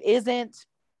this. Like it isn't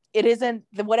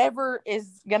whatever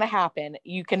is going to happen,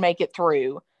 you can make it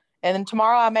through. And then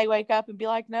tomorrow I may wake up and be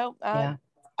like, no,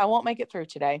 I won't make it through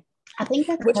today. I think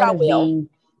that's which I will.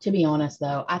 To be honest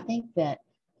though, I think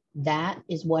that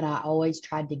is what I always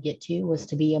tried to get to, was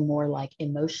to be a more like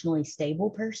emotionally stable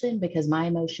person, because my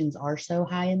emotions are so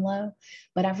high and low.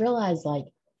 But I've realized like,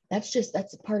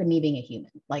 that's part of me being a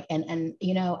human. Like, and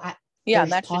Yeah, There's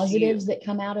that's positives that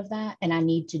come out of that, and I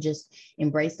need to just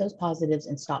embrace those positives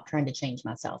and stop trying to change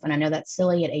myself. And I know that's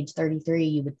silly. At age 33,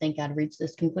 you would think I'd reach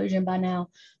this conclusion by now,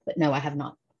 but no, I have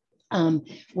not.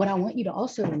 What I want you to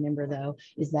also remember, though,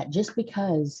 is that just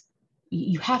because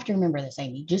you have to remember this,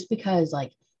 Amy, just because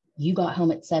like you got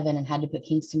home at 7 and had to put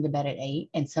Kingston to bed at 8,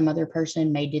 and some other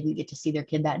person may didn't get to see their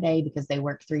kid that day because they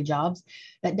worked 3 jobs,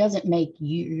 that doesn't make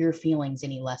your feelings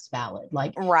any less valid.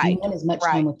 Like you want as much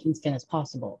time with Kingston as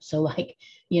possible. So like,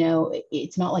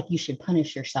 it's not like you should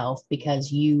punish yourself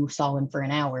because you saw him for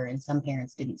an hour and some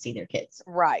parents didn't see their kids.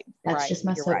 Right. That's just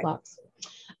my soapbox.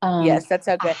 Yes, that's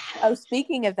so good. Oh,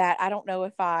 speaking of that, I don't know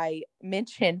if I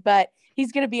mentioned, but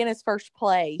he's going to be in his first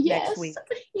play next week.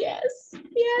 Yes.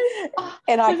 Oh,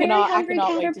 and I cannot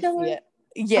wait to see it.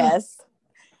 Yes.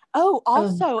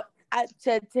 Also,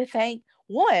 to thank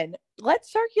one,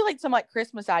 let's circulate some like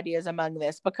Christmas ideas among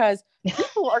this, because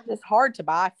people are just hard to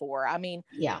buy for. I mean,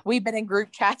 we've been in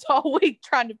group chats all week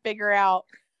trying to figure out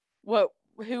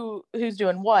who's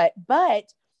doing what,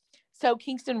 but so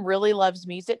Kingston really loves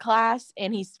music class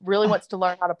and he really wants to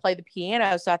learn how to play the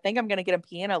piano. So I think I'm going to get him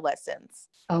piano lessons.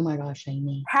 Oh my gosh,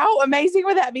 Amy. How amazing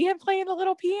would that be, him playing the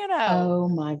little piano? Oh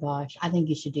my gosh. I think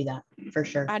you should do that for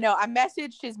sure. I know. I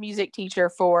messaged his music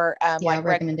teacher for like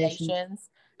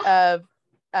recommendations of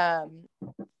who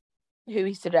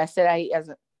he suggested. He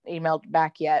hasn't emailed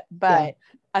back yet, but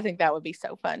I think that would be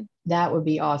so fun. That would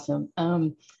be awesome.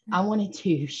 I wanted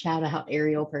to shout out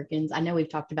Ariel Perkins. I know we've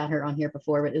talked about her on here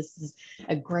before, but this is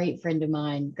a great friend of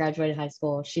mine, graduated high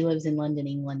school. She lives in London,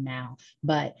 England now,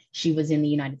 but she was in the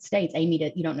United States.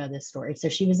 Amy, you don't know this story. So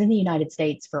she was in the United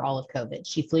States for all of COVID.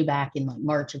 She flew back in like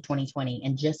March of 2020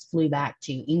 and just flew back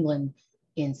to England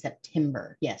in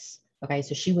September. Yes. Okay.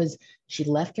 So she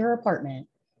left her apartment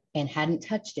and hadn't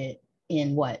touched it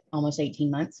in almost 18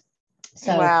 months.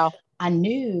 So wow. I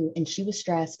knew, and she was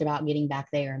stressed about getting back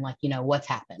there and like, what's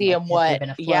happened. Like, has there been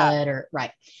a flood or right.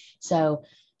 So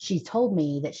she told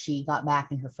me that she got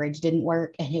back and her fridge didn't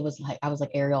work. And it was like, I was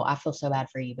like, Ariel, I feel so bad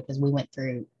for you because we went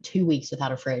through 2 weeks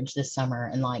without a fridge this summer.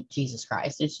 And like, Jesus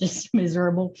Christ, it's just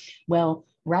miserable. Well,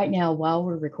 right now, while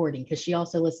we're recording, because she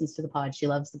also listens to the pod, she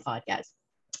loves the podcast.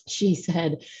 She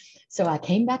said, so I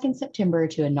came back in September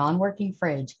to a non-working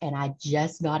fridge and I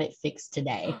just got it fixed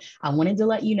today. I wanted to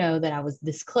let you know that I was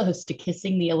this close to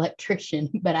kissing the electrician,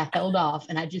 but I held off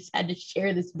and I just had to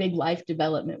share this big life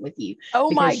development with you.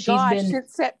 Oh my gosh,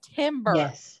 it's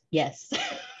September. Yes.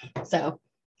 So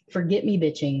forget me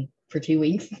bitching for 2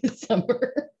 weeks this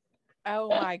summer. Oh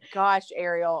my gosh,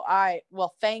 Ariel.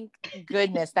 Thank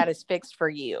goodness that is fixed for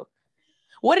you.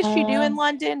 What does she do in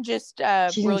London? Just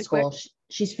she's really in school. Quick?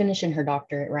 She's finishing her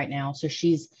doctorate right now. So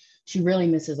she really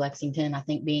misses Lexington. I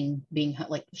think being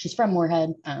like, she's from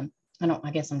Moorhead.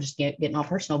 I guess I'm just getting all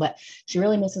personal, but she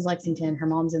really misses Lexington. Her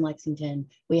mom's in Lexington.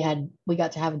 We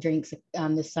got to have drinks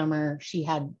this summer. She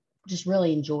just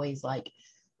really enjoys like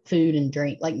food and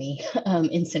drink like me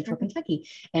in Central Kentucky.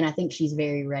 And I think she's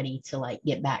very ready to like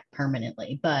get back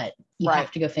permanently, but you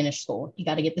have to go finish school. You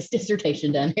got to get this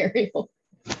dissertation done, Ariel.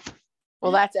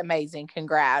 Well, that's amazing.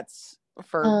 Congrats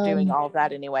for doing all of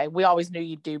that anyway. We always knew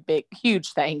you'd do big,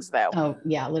 huge things though. Oh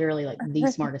yeah, literally like the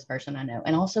smartest person I know.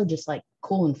 And also just like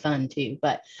cool and fun too.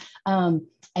 But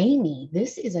Amy,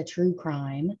 this is a true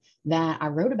crime that I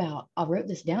wrote about. I wrote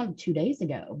this down 2 days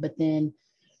ago, but then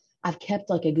I've kept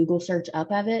like a Google search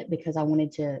up of it because I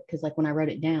wanted to, because like when I wrote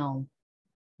it down,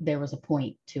 there was a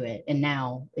point to it and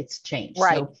now it's changed.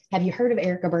 Right. So have you heard of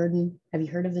Erica Burden? Have you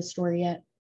heard of this story yet?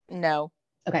 No.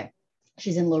 Okay.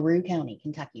 She's in LaRue County,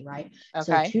 Kentucky, right?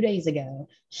 Okay. So 2 days ago,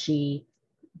 she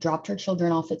dropped her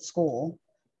children off at school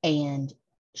and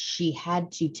she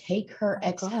had to take her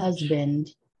ex-husband.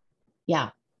 Yeah.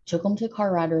 Took them to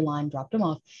car rider line, dropped them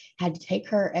off, had to take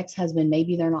her ex-husband.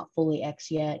 Maybe they're not fully ex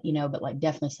yet, but like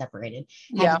definitely separated.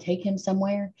 Had to take him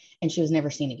somewhere and she was never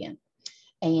seen again.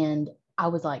 And I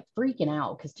was like freaking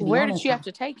out because where did she have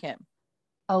to take him?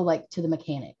 Oh, like to the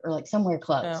mechanic or like somewhere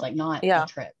close, like not a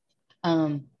trip.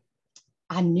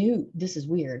 I knew, this is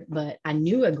weird, but I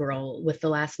knew a girl with the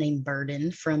last name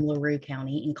Burden from LaRue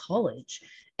County in college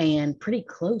and pretty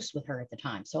close with her at the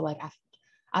time. So like,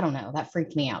 I don't know, that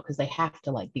freaked me out because they have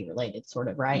to like be related sort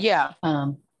of, right? Yeah.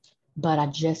 But I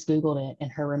just Googled it and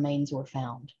her remains were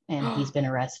found and he's been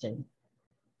arrested.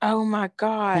 Oh my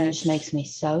gosh. And it just makes me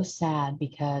so sad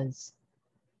because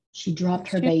she dropped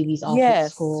her babies off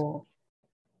at school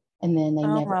and then they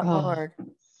never, Lord.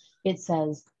 It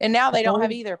says. And now they don't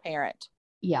have either parent.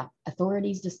 Yeah.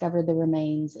 Authorities discovered the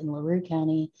remains in LaRue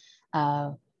County.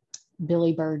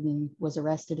 Billy Burden was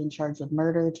arrested and charged with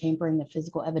murder, tampering of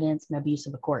physical evidence, and abuse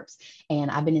of a corpse. And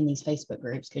I've been in these Facebook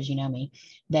groups because you know me.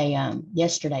 They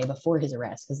yesterday before his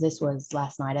arrest, because this was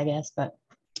last night, I guess, but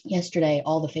yesterday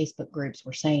all the Facebook groups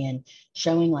were showing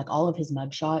like all of his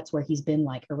mugshots where he's been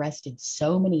like arrested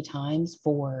so many times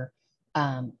for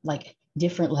like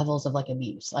different levels of like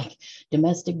abuse, like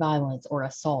domestic violence or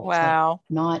assault. Wow. Like,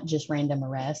 not just random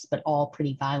arrests, but all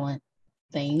pretty violent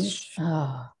things.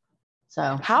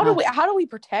 So how do we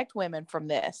protect women from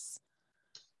this?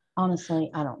 Honestly,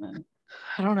 I don't know.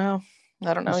 I don't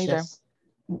know either.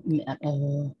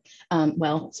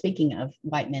 Well, speaking of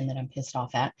white men that I'm pissed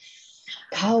off at,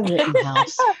 Kyle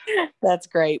Rittenhouse. That's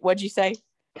great. What'd you say?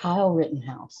 Kyle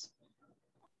Rittenhouse.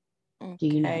 Okay. Do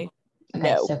you know? Okay,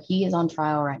 no. So he is on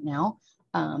trial right now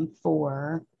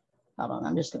for, hold on,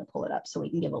 I'm just going to pull it up so we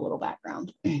can give a little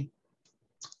background.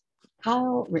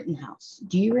 Kyle Rittenhouse.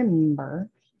 Do you remember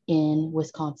in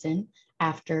Wisconsin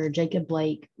after Jacob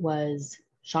Blake was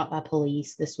shot by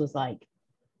police? This was like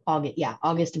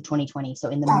August of 2020. So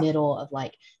in the middle of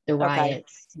like the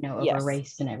riots, over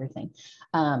race and everything.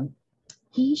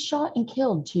 He shot and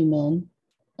killed 2 men,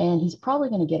 and he's probably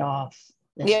going to get off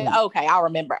this week. Okay, I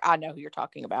remember. I know who you're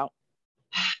talking about.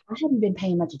 I hadn't been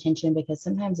paying much attention because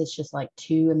sometimes it's just like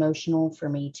too emotional for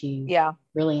me to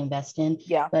really invest in.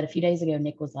 Yeah. But a few days ago,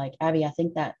 Nick was like, Abby, I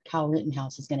think that Kyle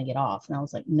Rittenhouse is going to get off. And I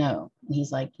was like, no. And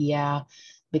he's like, yeah,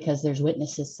 because there's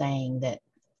witnesses saying that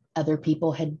other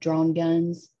people had drawn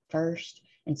guns first.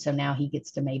 And so now he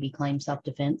gets to maybe claim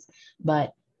self-defense.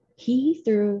 But he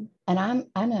threw, and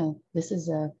I know this is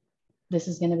going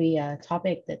to be a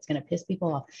topic that's going to piss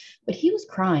people off, but he was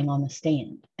crying on the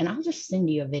stand. And I'll just send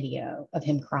you a video of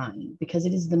him crying because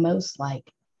it is the most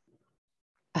like,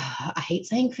 I hate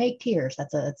saying fake tears.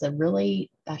 That's a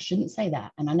really, I shouldn't say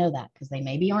that. And I know that because they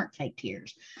maybe aren't fake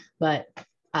tears, but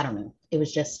I don't know. It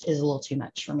was a little too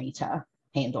much for me to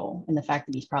handle. And the fact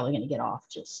that he's probably going to get off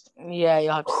just. Yeah,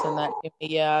 you'll have to send that to me.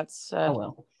 Yeah, it's. Oh,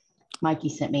 well. Mikey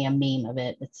sent me a meme of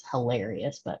it. It's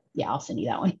hilarious, but yeah, I'll send you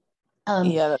that one.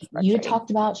 You had talked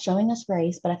about showing us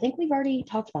grace, but I think we've already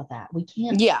talked about that. We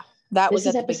can't. Yeah, this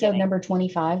is episode number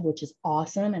 25, which is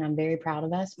awesome, and I'm very proud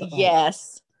of us. But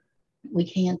yes, we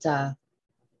can't. And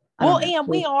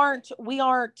we aren't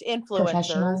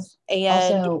influencers, and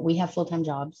also we have full-time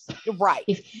jobs. Right.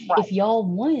 If y'all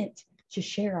want to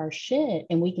share our shit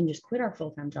and we can just quit our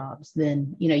full-time jobs,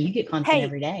 then you get content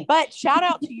every day. But shout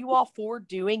out to you all for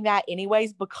doing that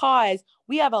anyways, because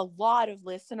we have a lot of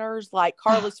listeners, like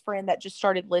Carla's friend that just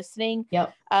started listening.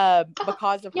 Yep.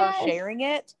 Because of her sharing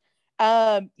it.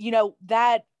 That's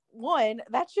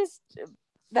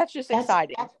just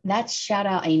exciting. That's shout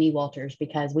out Amy Walters,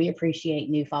 because we appreciate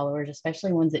new followers,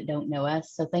 especially ones that don't know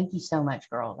us. So thank you so much,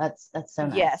 girl. That's so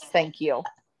nice. Yes, thank you.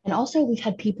 And also we've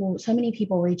had so many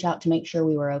people reach out to make sure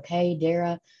we were okay.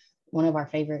 Dara, one of our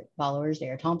favorite followers,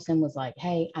 Dara Thompson, was like,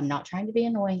 hey, I'm not trying to be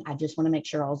annoying. I just want to make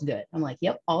sure all's good. I'm like,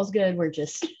 yep, all's good. We're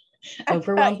just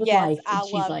overwhelmed with life. And I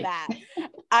love that.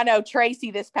 I know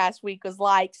Tracy this past week was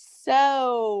like,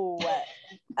 so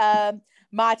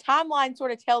my timeline sort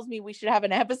of tells me we should have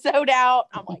an episode out.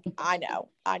 I'm like, I know.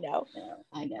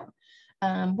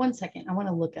 1 second. I want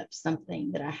to look up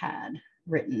something that I had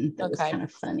written that was kind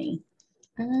of funny.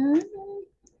 It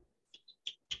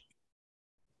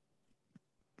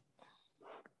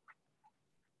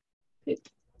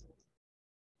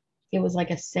was like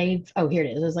a save. Oh, here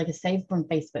it is. It was like a save from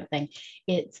Facebook thing.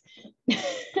 It's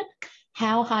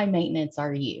how high maintenance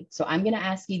are you? So I'm going to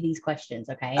ask you these questions,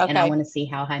 okay? And I want to see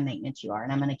how high maintenance you are.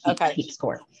 And I'm going to keep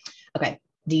score. Okay.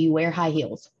 Do you wear high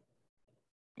heels?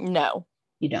 No.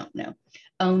 You don't? No.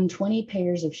 Own 20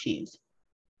 pairs of shoes?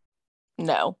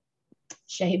 No.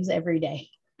 Shaves every day?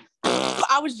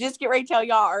 I was just getting ready to tell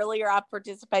y'all earlier I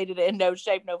participated in No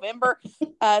Shave November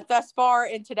thus far,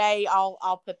 and today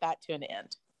I'll put that to an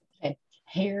end. Okay.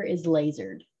 Hair is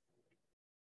lasered?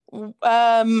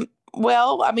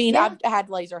 Well, I mean, I've had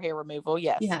laser hair removal.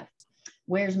 Yes. Yeah.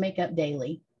 Wears makeup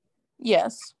daily?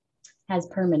 Yes. Has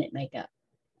permanent makeup?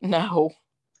 No.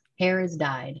 Hair is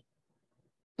dyed?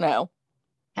 No.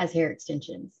 Has hair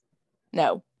extensions?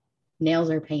 No. Nails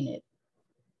are painted?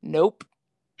 Nope.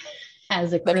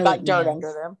 Has acrylic They've got dirt nails?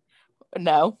 under them?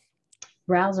 No.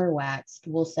 Brows are waxed?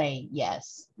 We'll say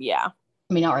yes. Yeah.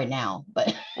 I mean, not right now,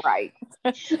 but right.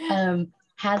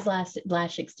 Has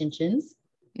lash extensions?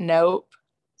 Nope.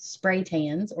 Spray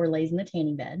tans or lays in the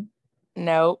tanning bed?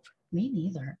 Nope. Me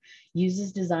neither.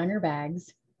 Uses designer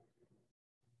bags?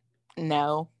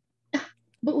 No.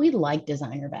 But we like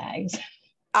designer bags.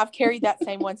 I've carried that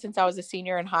same one since I was a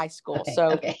senior in high school,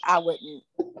 I wouldn't.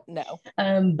 No.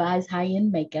 Buys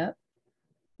high-end makeup?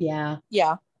 Yeah.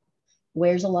 Yeah.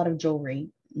 Wears a lot of jewelry.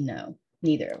 No,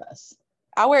 neither of us.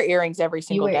 I wear earrings every You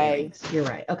single wear day. earrings. You're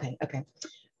right. Okay.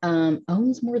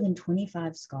 Owns more than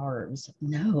 25 scarves.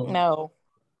 No,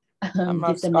 I'm a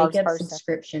Get the scarves makeup person.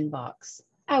 subscription box.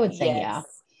 I would say yeah.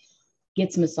 Yes.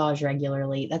 Gets massage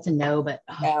regularly. That's a no, but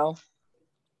No.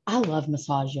 I love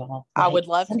massage, y'all. I would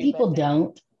love some to, people but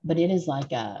don't, but it is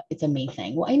like it's a me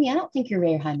thing. Well, Amy, I don't think you're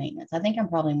very high maintenance. I think I'm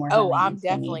probably more high I'm maintenance than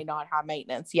definitely you. not high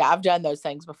maintenance. Yeah, I've done those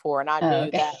things before, and I Oh, knew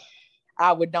okay. that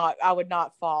I would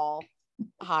not fall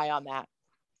high on that.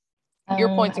 Your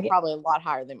points are probably a lot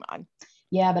higher than mine.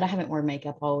 Yeah, but I haven't worn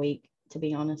makeup all week, to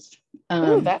be honest.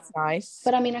 Ooh, that's nice.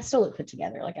 But I mean, I still look put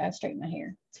together. Like I straighten my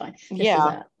hair. It's fine. Yeah. This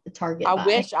was a Target I buy.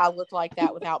 wish I looked like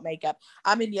that without makeup.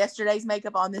 I'm in yesterday's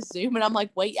makeup on this Zoom, and I'm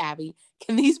like, wait, Abby,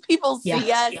 can these people see us?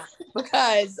 Yeah.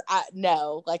 Because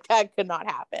no, like that could not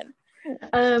happen.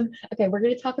 Okay, we're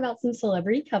going to talk about some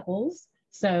celebrity couples.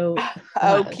 So,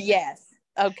 okay, yes,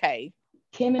 okay.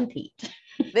 Kim and Pete.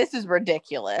 This is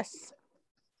ridiculous.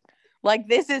 Like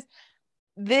this is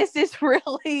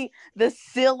really the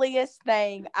silliest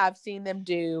thing I've seen them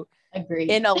do.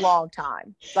 Agreed. In a long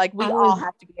time. Like we all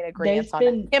have to be in agreement on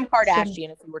that. Kim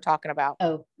Kardashian, if we were talking about.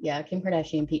 Oh yeah, Kim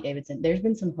Kardashian, Pete Davidson. There's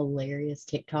been some hilarious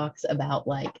TikToks about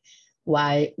like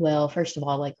why. Well, first of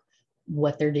all, like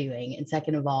what they're doing, and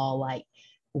second of all, like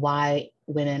why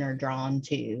women are drawn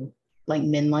to like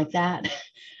men like that.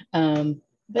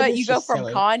 But you go from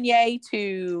silly. Kanye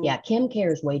to Kim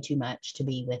cares way too much to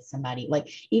be with somebody. Like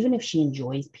even if she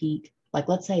enjoys Pete, like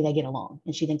let's say they get along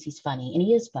and she thinks he's funny, and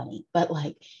he is funny, but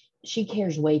like she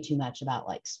cares way too much about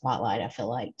like spotlight. I feel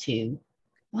like too.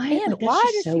 Why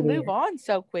does she move on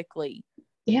so quickly?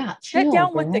 Yeah, sit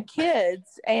down with the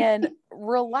kids and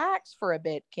relax for a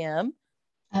bit, Kim.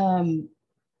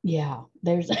 Yeah,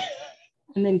 there's.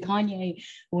 And then Kanye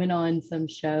went on some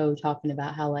show talking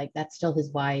about how like that's still his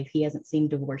wife. He hasn't seen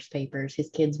divorce papers. His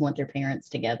kids want their parents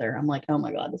together. I'm like, oh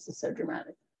my God, this is so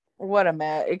dramatic. What a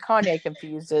mess. Kanye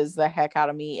confuses the heck out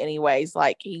of me anyways.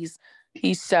 Like he's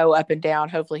so up and down.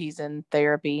 Hopefully he's in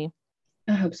therapy.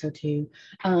 I hope so too.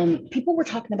 People were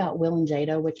talking about Will and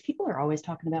Jada, which people are always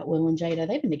talking about Will and Jada.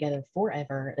 They've been together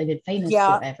forever. They did Famous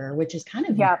forever, which is kind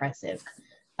of impressive.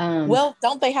 Well,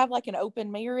 don't they have like an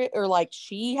open marriage, or like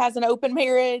she has an open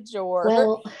marriage, or?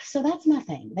 Well, so that's my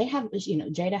thing. They have,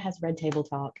 Jada has Red Table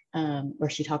Talk, where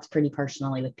she talks pretty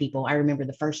personally with people. I remember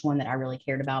the first one that I really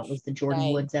cared about was the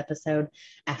Jordan Woods episode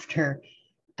after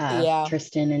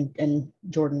Tristan and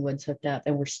Jordan Woods hooked up,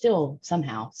 and we're still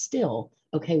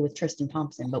okay with Tristan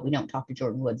Thompson, but we don't talk to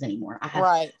Jordan Woods anymore.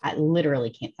 I literally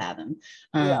can't fathom.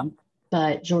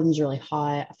 But Jordan's really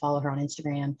hot. I follow her on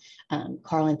Instagram.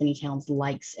 Karl Anthony Towns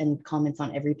likes and comments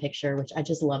on every picture, which I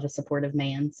just love a supportive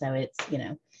man. So it's,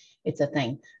 it's a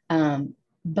thing.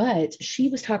 But she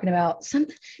was talking about some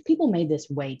people made this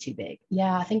way too big.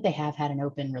 Yeah, I think they have had an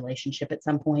open relationship at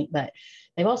some point, but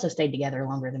they've also stayed together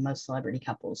longer than most celebrity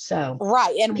couples. So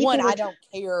and I don't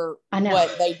care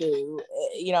what they do.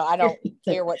 I don't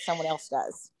care what someone else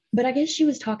does. But I guess she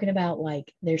was talking about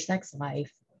like their sex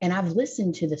life. And I've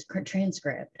listened to this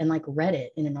transcript and like read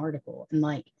it in an article, and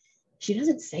like she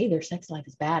doesn't say their sex life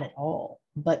is bad at all,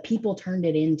 but people turned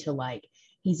it into like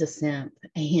he's a simp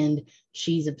and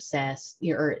she's obsessed,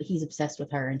 or he's obsessed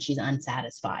with her and she's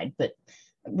unsatisfied. But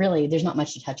really, there's not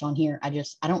much to touch on here. I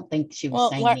don't think she was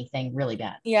saying anything really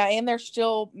bad. Yeah, and they're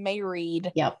still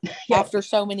married. Yep. After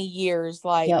so many years,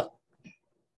 like. Yep.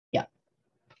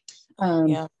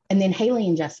 And then Hailey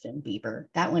and Justin Bieber,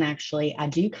 that one actually I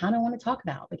do kind of want to talk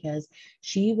about, because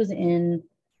she was in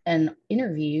an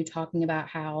interview talking about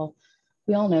how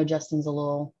we all know Justin's a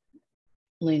little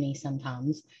loony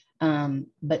sometimes.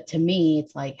 But to me,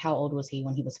 it's like, how old was he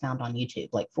when he was found on YouTube?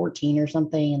 Like 14 or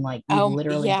something. And like,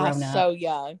 literally grown up so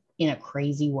young in a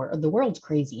crazy world. The world's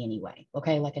crazy anyway.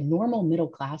 Okay. Like a normal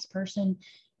middle-class person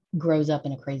grows up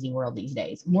in a crazy world these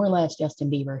days, more or less. Justin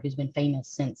Bieber, who's been famous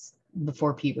since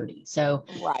before puberty. So,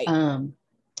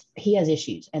 he has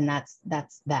issues, and that's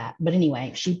that. But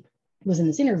anyway, she was in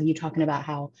this interview talking about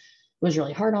how it was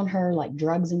really hard on her, like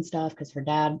drugs and stuff, because her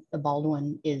dad,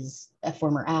 Baldwin, is a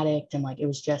former addict, and like it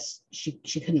was just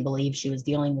she couldn't believe she was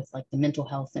dealing with like the mental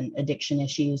health and addiction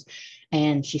issues,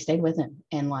 and she stayed with him,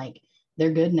 and like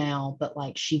they're good now. But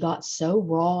like she got so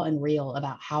raw and real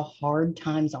about how hard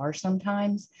times are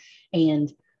sometimes,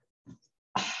 and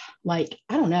like,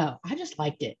 I don't know. I just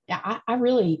liked it. I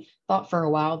really thought for a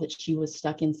while that she was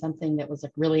stuck in something that was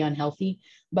like really unhealthy,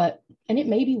 and it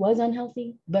maybe was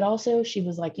unhealthy, but also she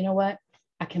was like, you know what?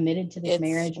 I committed to this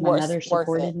marriage. My mother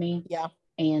supported me. Yeah.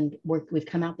 And we've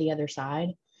come out the other side.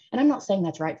 And I'm not saying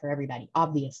that's right for everybody,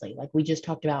 obviously. Like we just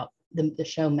talked about the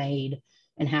show Made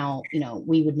and how,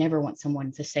 we would never want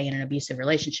someone to stay in an abusive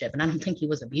relationship. And I don't think he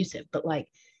was abusive, but like,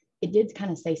 it did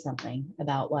kind of say something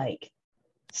about like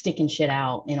sticking shit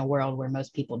out in a world where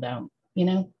most people don't.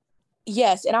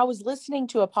 Yes. And I was listening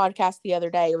to a podcast the other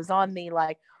day. It was on the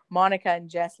like Monica and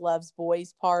Jess Loves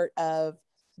Boys part of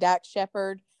Dax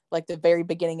Shepard, like the very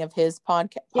beginning of his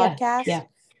podcast. Yeah.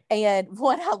 And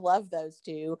one, I love those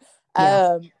two.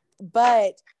 Yeah.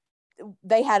 But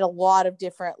they had a lot of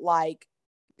different like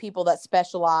people that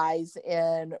specialize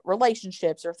in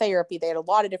relationships or therapy. They had a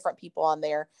lot of different people on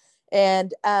there.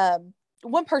 And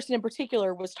one person in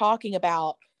particular was talking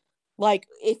about like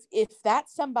if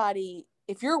that's somebody,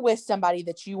 if you're with somebody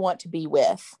that you want to be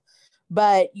with,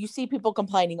 but you see people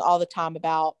complaining all the time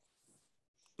about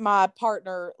my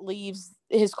partner leaves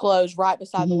his clothes right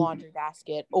beside the laundry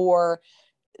basket, or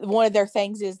one of their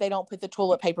things is they don't put the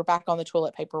toilet paper back on the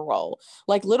toilet paper roll,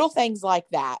 like little things like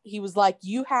that. He was like,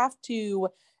 you have to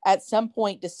at some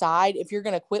point decide if you're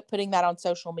going to quit putting that on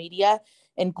social media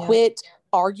and quit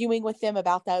arguing with them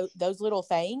about those little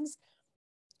things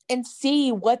and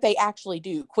see what they actually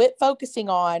do. Quit focusing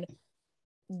on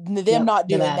them not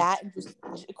doing that and just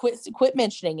quit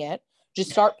mentioning it.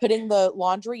 Just start putting the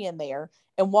laundry in there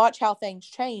and watch how things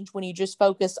change when you just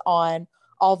focus on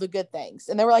all the good things.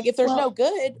 And they were like, if there's no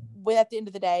good at the end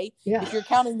of the day, if you're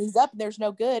counting these up and there's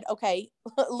no good, okay,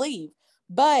 leave.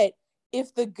 But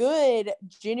if the good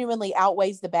genuinely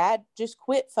outweighs the bad, just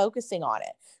quit focusing on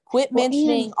it. Quit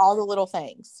mentioning all the little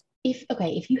things.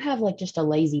 If you have like just a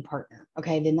lazy partner,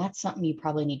 okay, then that's something you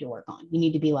probably need to work on. You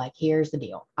need to be like, here's the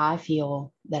deal. I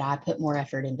feel that I put more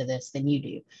effort into this than you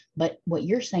do. But what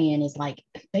you're saying is like,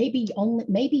 maybe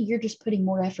you're just putting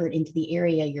more effort into the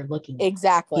area you're looking at.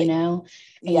 Exactly.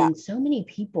 And so many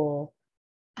people,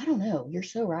 I don't know, you're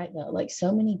so right though. Like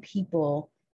so many people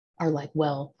are like,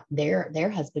 well, their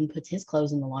husband puts his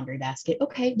clothes in the laundry basket.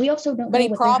 Okay. We also don't know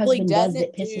what their husband does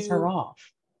that pisses her off.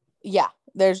 Yeah.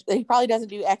 He probably doesn't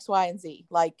do X, Y, and Z.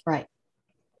 Like, right.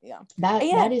 Yeah.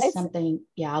 That is something.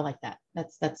 Yeah. I like that.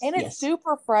 That's, and it's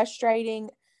super frustrating.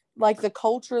 Like the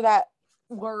culture that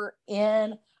we're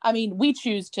in. I mean, we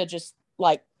choose to just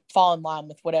like fall in line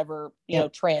with whatever,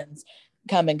 trends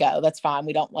come and go. That's fine.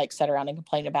 We don't like sit around and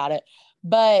complain about it.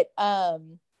 But,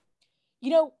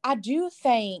 I do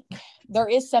think there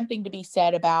is something to be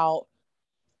said about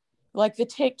like the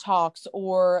TikToks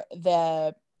or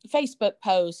the Facebook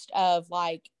post of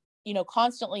like,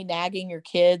 constantly nagging your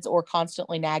kids or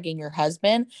constantly nagging your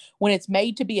husband when it's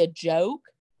made to be a joke.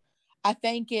 I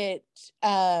think it,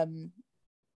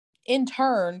 in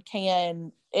turn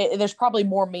there's probably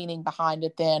more meaning behind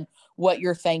it than what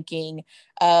you're thinking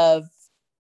of,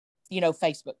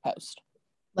 Facebook post.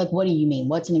 Like, what do you mean?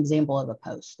 What's an example of a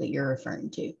post that you're referring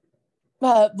to?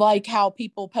 Like how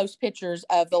people post pictures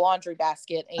of the laundry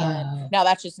basket. And now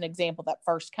that's just an example that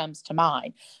first comes to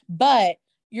mind. But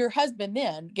your husband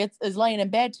then is laying in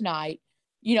bed tonight.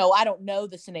 I don't know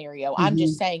the scenario. I'm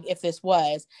just saying if this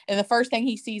was, and the first thing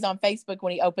he sees on Facebook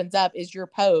when he opens up is your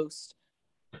post.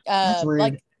 That's rude.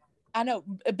 Like, I know,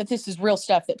 but this is real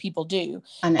stuff that people do.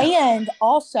 I know. And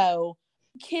also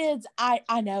kids,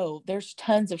 I know there's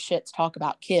tons of shit to talk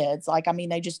about kids. Like, I mean,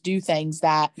 they just do things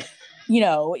that,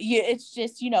 it's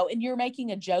just, and you're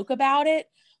making a joke about it,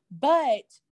 but,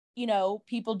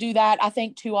 people do that, I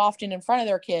think, too often in front of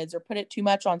their kids or put it too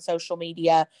much on social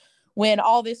media when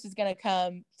all this is going to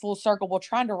come full circle. We're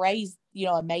trying to raise,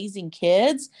 amazing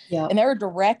kids, and they're a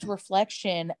direct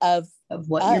reflection of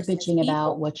what you're bitching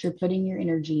about, what you're putting your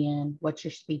energy in, what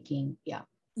you're speaking.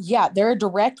 Yeah. They're a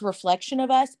direct reflection of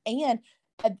us. And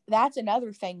that's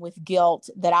another thing with guilt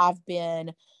that I've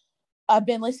been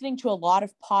listening to a lot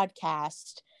of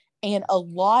podcasts, and a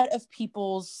lot of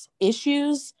people's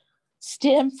issues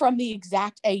stem from the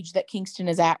exact age that Kingston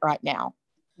is at right now.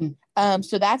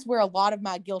 So that's where a lot of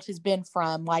my guilt has been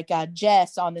from. Like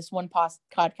Jess on this one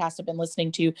podcast I've been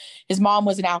listening to, his mom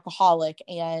was an alcoholic,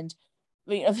 and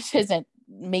this isn't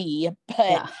me,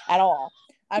 but at all.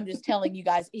 I'm just telling you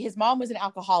guys, his mom was an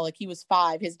alcoholic. He was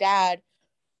 5. His dad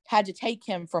had to take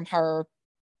him from her.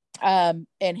 And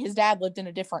his dad lived in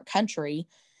a different country,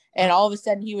 and all of a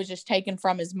sudden he was just taken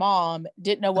from his mom,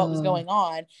 didn't know what was going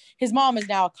on. His mom is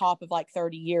now a cop of like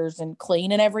 30 years and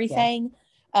clean and everything.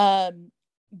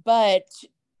 But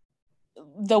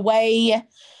the way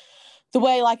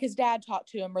like his dad talked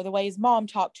to him, or the way his mom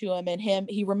talked to him, and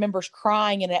he remembers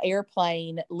crying in an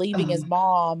airplane leaving his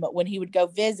mom when he would go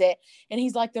visit. And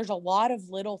he's like, there's a lot of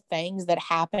little things that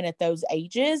happen at those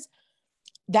ages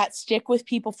that stick with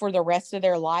people for the rest of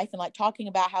their life. And like talking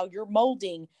about how you're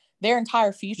molding their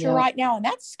entire future right now. And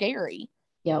that's scary.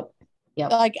 Yep.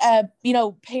 Yep. Like,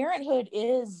 parenthood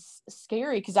is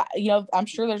scary because I'm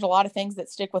sure there's a lot of things that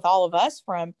stick with all of us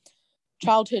from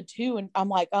childhood too. And I'm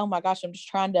like, oh my gosh, I'm just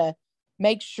trying to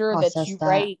make sure that Process you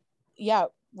that.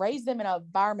 raise them in an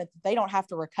environment that they don't have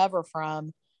to recover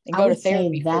from and I go to would say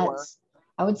therapy for.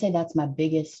 that's my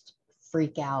biggest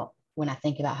freak out when I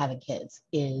think about having kids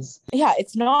is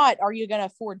It's not, are you going to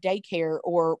afford daycare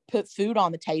or put food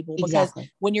on the table? Because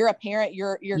exactly. when you're a parent,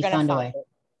 you're You going to find a find way. it.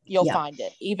 You'll Yeah. find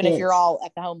it, even if you're It's all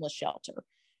at the homeless shelter.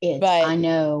 I But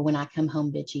know when I come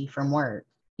home bitchy from work,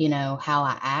 how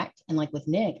I act. And like with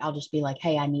Nick, I'll just be like,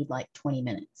 hey, I need like 20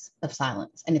 minutes of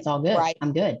silence. And it's all good. right.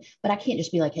 I'm good. But I can't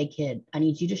just be like, hey, kid, I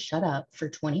need you to shut up for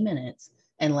 20 minutes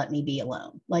and let me be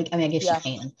alone. Like, I mean, I guess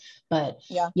you can. But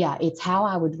yeah, it's how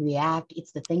I would react.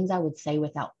 It's the things I would say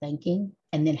without thinking,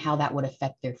 and then how that would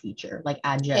affect their future. Like,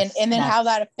 and then how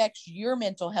that affects your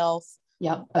mental health.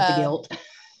 Yep. Of the guilt.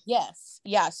 Yes.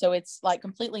 Yeah. So it's like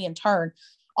completely in turn.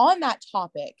 On that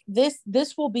topic, this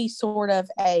will be sort of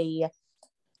a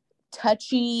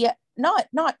touchy,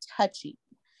 not touchy.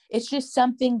 It's just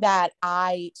something that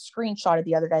I screenshotted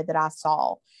the other day that I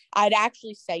saw. I'd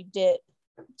actually saved it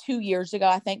 2 years ago,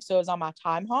 I think. So it was on my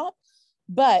time hop.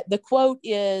 But the quote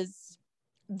is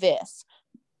this: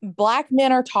 Black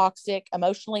men are toxic,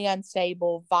 emotionally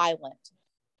unstable, violent.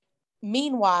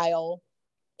 Meanwhile,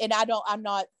 and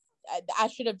I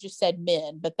should have just said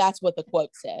men, but that's what the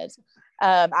quote says.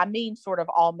 I mean, sort of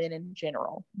all men in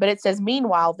general, but it says,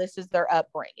 meanwhile, this is their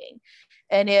upbringing.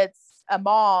 And it's a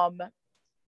mom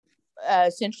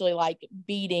essentially like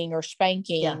beating or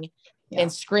spanking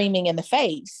and screaming in the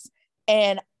face.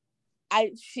 And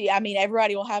I mean,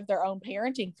 everybody will have their own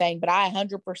parenting thing, but I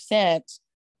 100%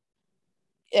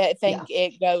 think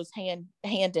it goes hand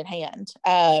in hand.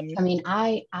 I mean,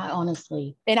 I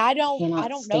honestly, and I don't know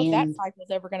if that cycle is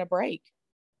ever going to break.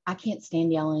 I can't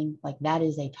stand yelling. Like, that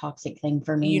is a toxic thing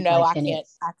for me. I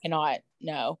cannot.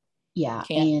 No. Yeah.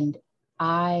 And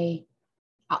I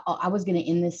was going to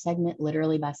end this segment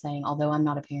literally by saying, although I'm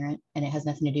not a parent and it has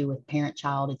nothing to do with parent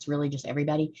child, it's really just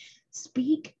everybody.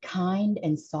 Speak kind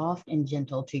and soft and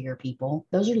gentle to your people.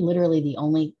 Those are literally the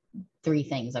only 3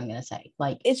 things I'm going to say.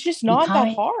 Like, it's just not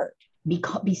that hard.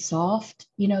 Be soft,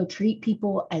 treat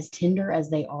people as tender as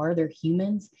they are. They're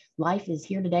humans. Life is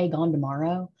here today, gone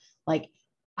tomorrow. Like,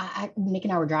 Nick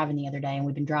and I were driving the other day, and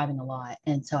we've been driving a lot.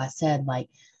 And so I said, like,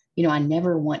 I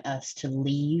never want us to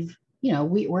leave.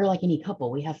 We're like any couple.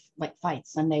 We have like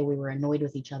fights. Sunday, we were annoyed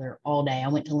with each other all day. I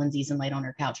went to Lindsay's and laid on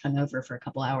her couch, hungover for a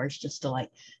couple hours just to like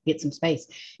get some space.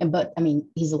 But I mean,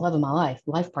 he's the love of my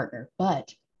life partner.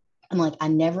 But I'm like, I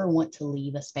never want to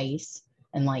leave a space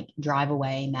and like drive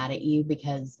away mad at you,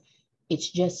 because it's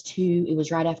just too, it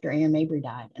was right after Aaron Mabry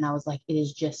died. And I was like, it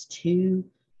is just too,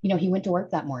 he went to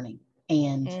work that morning,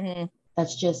 and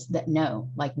that's just that. No,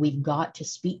 like, we've got to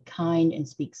speak kind and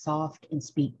speak soft and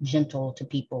speak gentle to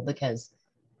people, because,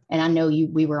 and I know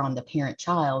we were on the parent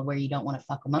child where you don't want to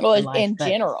fuck them up for life. In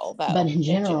general,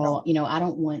 I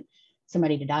don't want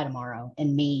somebody to die tomorrow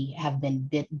and me have been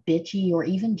bitchy or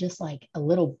even just like a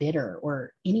little bitter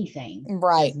or anything,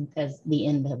 right, as the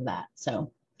end of that.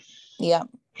 So we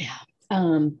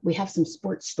have some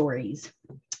sports stories.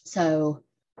 So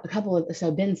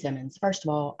Ben Simmons. First of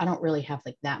all, I don't really have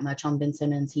like that much on Ben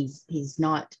Simmons. He's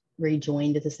not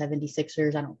rejoined the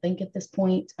 76ers, I don't think, at this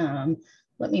point.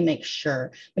 Let me make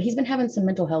sure, but he's been having some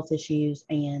mental health issues,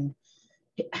 and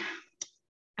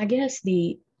I guess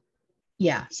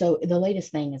so the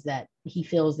latest thing is that he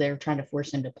feels they're trying to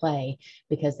force him to play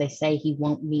because they say he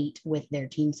won't meet with their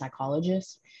team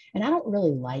psychologist. And I don't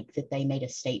really like that they made a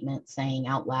statement saying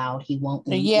out loud he won't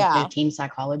meet with their team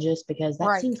psychologist, because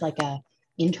that seems like a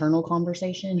internal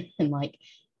conversation and like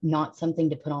not something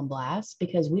to put on blast,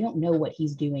 because we don't know what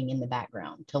he's doing in the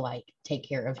background to like take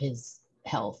care of his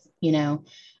health,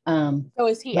 So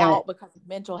is he out because of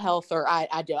mental health, or I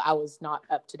was not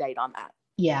up to date on that?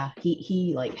 Yeah,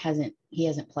 he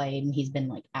hasn't played, and he's been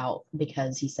like out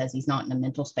because he says he's not in a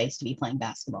mental space to be playing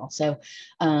basketball. So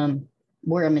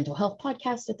we're a mental health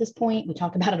podcast at this point. We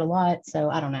talk about it a lot. So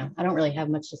I don't know. I don't really have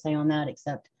much to say on that,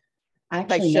 except I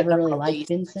actually never really liked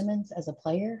Ben Simmons as a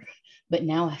player, but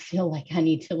now I feel like I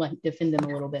need to like defend him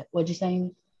a little bit. What'd you say?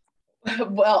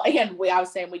 Well, and I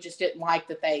was saying we just didn't like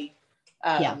that they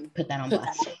put that on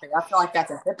blast. I feel like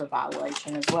that's a HIPAA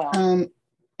violation as well.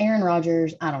 Aaron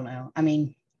Rodgers, I don't know. I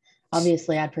mean,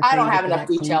 obviously I'd prefer. I don't have enough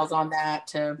details on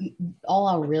that. All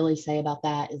I'll really say about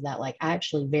that is that like I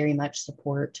actually very much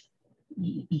support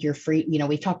your free,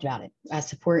 we've talked about it. I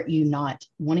support you not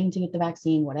wanting to get the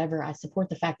vaccine, whatever. I support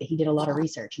the fact that he did a lot of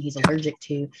research and he's allergic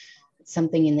to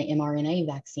something in the mRNA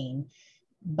vaccine.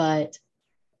 But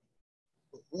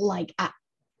like I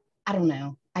I don't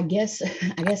know. I guess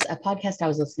a podcast I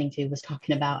was listening to was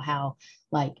talking about how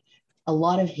like a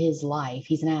lot of his life,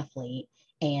 he's an athlete,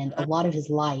 and a lot of his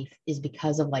life is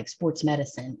because of like sports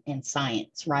medicine and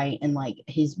science, right? And like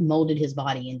he's molded his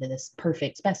body into this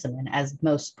perfect specimen, as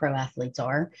most pro athletes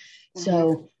are.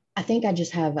 So I think I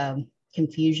just have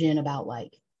confusion about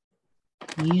like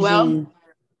using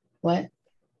what?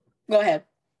 Go ahead.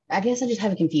 I guess I just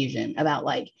have a confusion about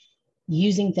like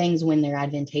using things when they're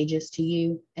advantageous to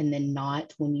you and then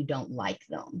not when you don't like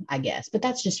them, I guess. But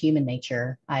that's just human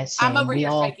nature, I assume. I'm over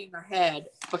here shaking my head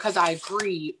because I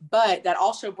agree, but that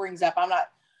also brings up,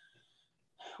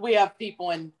 we have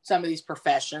people in some of these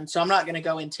professions, so I'm not going to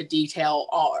go into detail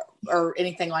or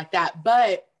anything like that,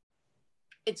 but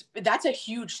that's a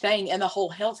huge thing in the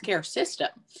whole healthcare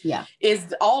system. Yeah.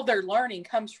 Is all their learning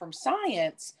comes from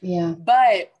science. Yeah.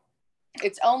 But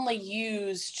it's only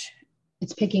used.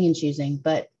 It's picking and choosing.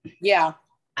 But yeah,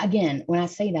 again, when I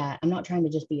say that, I'm not trying to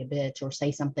just be a bitch or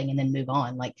say something and then move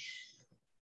on. Like,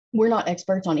 we're not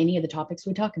experts on any of the topics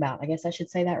we talk about. I guess I should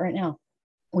say that right now.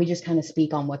 We just kind of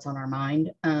speak on what's on our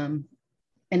mind. And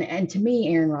to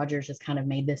me, Aaron Rodgers has kind of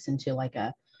made this into like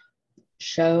a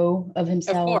show of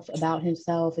himself, about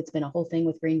himself. It's been a whole thing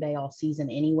with Green Bay all season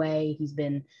anyway. He's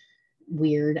been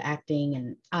weird acting,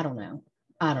 and I don't know.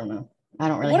 I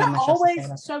don't really have much else to say about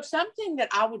that. So something that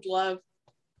I would love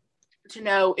to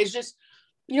know is just,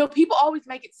 people always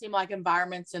make it seem like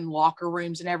environments and locker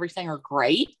rooms and everything are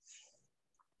great.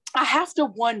 I have to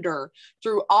wonder,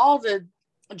 through all the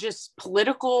just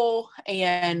political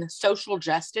and social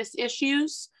justice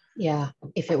issues. Yeah,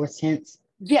 if it was tense.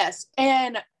 Yes.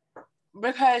 And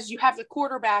because you have the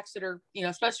quarterbacks that are,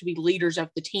 supposed to be leaders of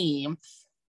the team,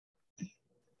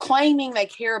 claiming they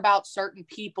care about certain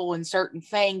people and certain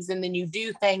things, and then you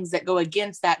do things that go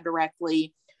against that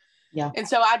directly. Yeah. And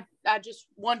so I just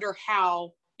wonder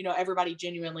how, everybody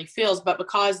genuinely feels, but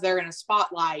because they're in a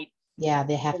spotlight. Yeah,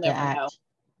 they have to act. Know.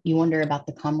 You wonder about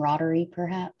the camaraderie,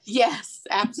 perhaps? Yes,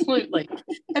 absolutely.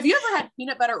 Have you ever had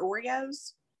peanut butter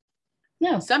Oreos?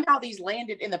 No. Somehow these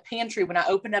landed in the pantry when I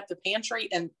opened up the pantry,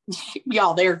 and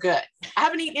y'all, they're good. I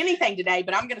haven't eaten anything today,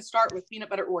 but I'm going to start with peanut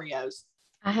butter Oreos.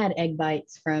 I had egg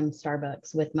bites from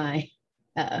Starbucks with my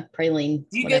praline.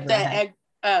 Do you get the egg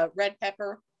red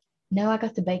pepper? No, I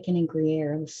got the bacon and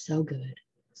Gruyere. It was so good.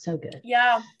 So good.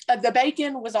 Yeah. The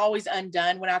bacon was always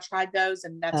undone when I tried those,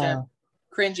 and that's a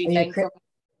cringy thing.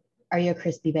 Are you a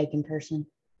crispy bacon person?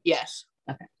 Yes.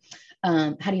 Okay.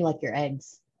 How do you like your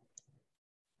eggs?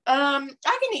 I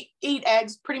can eat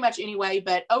eggs pretty much anyway,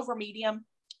 but over medium.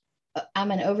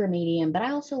 I'm an over medium, but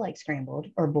I also like scrambled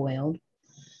or boiled.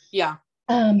 Yeah.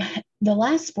 The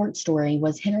last sports story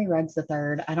was Henry Ruggs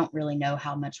III. I don't really know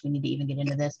how much we need to even get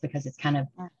into this because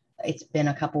it's been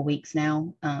a couple weeks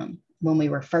now. When we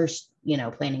were first,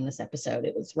 planning this episode,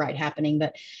 it was right happening,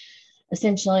 but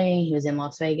essentially he was in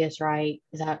Las Vegas, right?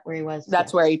 Is that where he was?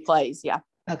 That's where he plays. Yeah.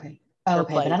 Okay. Oh,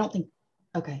 okay. But I don't think,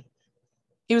 okay.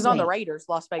 He was on the Raiders,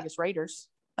 Las Vegas Raiders,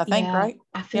 I think, right?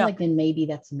 I feel like then maybe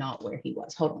that's not where he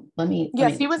was. Hold on.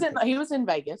 Yes, he was in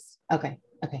Vegas. Okay.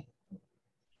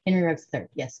 Henry Ruggs III.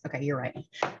 Yes. Okay. You're right.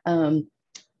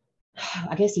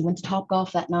 I guess he went to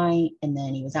Topgolf that night, and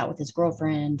then he was out with his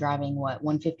girlfriend driving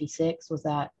 156? Was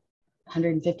that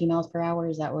 150 miles per hour?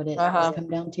 Is that what it come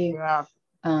down to? Yeah.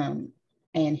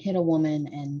 And hit a woman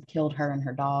and killed her and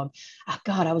her dog. Oh,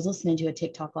 God, I was listening to a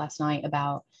TikTok last night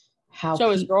about how. So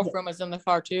his girlfriend was in the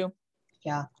car too.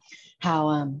 Yeah.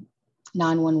 How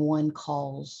 911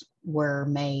 calls were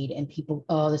made, and people.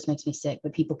 Oh, this makes me sick.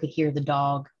 But people could hear the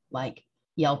dog like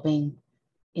yelping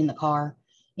in the car.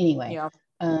 Anyway. Yeah.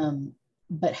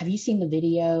 But have you seen the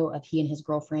video of he and his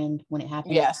girlfriend when it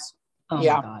happened? Yes. Oh my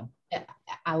God.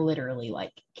 I literally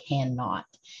cannot.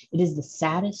 It is the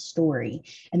saddest story.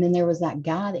 And then there was that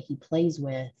guy that he plays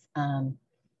with,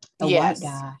 white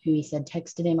guy who he said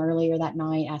texted him earlier that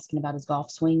night asking about his golf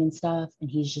swing and stuff. And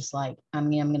he's just like, I'm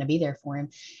going to be there for him.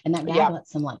 And that guy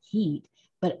lets some heat.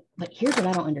 But here's what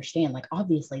I don't understand.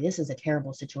 Obviously, this is a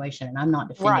terrible situation, and I'm not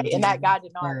defending. Right, and that guy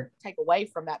did not take away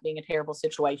from that being a terrible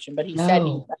situation, but he said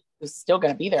he was still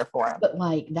going to be there for him. But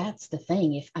that's the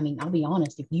thing. I'll be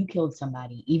honest, if you killed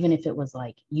somebody, even if it was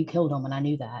you killed them and I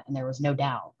knew that, and there was no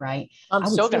doubt, right? I would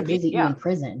still visit you in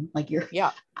prison.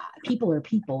 People are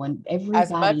people, and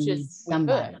everybody needs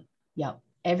somebody. Yeah,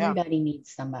 everybody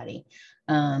needs somebody.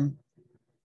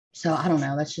 So I don't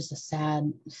know. That's just a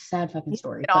sad fucking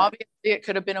story. Obviously, it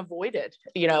could have been avoided.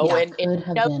 Could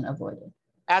have been avoided.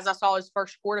 As I saw his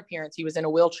first court appearance, he was in a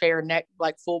wheelchair, neck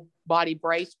full body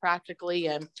brace practically,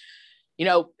 and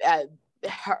the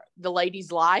lady's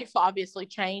life obviously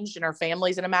changed, and her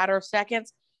family's in a matter of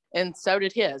seconds. And so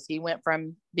did his. He went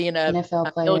from being a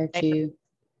NFL player millionaire. to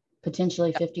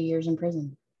potentially 50 years in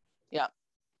prison. Yeah.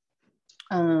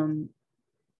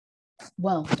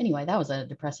 Well, anyway, that was a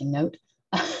depressing note.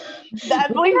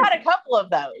 We've had a couple of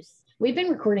those. We've been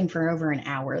recording for over an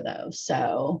hour though,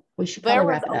 so we should probably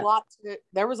wrap it up.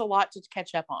 There was a lot to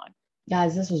catch up on.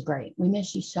 Guys, this was great. We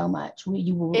miss you so much.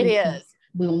 It is.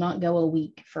 We will not go a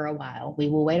week for a while. We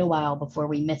will wait a while before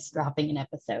we miss dropping an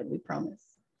episode. We promise.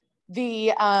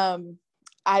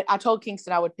 I told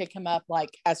Kingston I would pick him up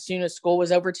like as soon as school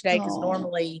was over today, because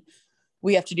normally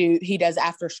he does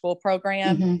after school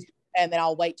program. Mm-hmm. And then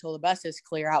I'll wait till the buses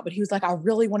clear out. But he was like, I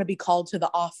really want to be called to the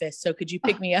office. So could you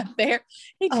pick me up there?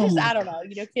 He just, I don't know,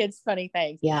 kids, funny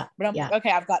things. Yeah. But I'm like,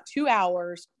 okay, I've got 2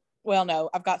 hours. Well, no,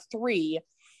 I've got 3.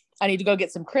 I need to go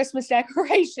get some Christmas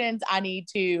decorations. I need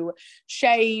to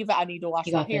shave. I need to wash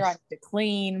my hair. I need to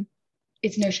clean.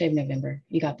 It's No Shave November.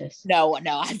 You got this. No,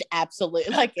 I absolutely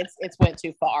it's went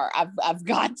too far. I've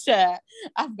got to.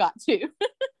 I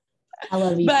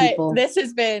love you, but people. This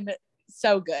has been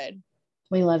so good.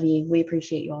 We love you. We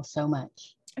appreciate you all so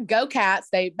much. Go Cats.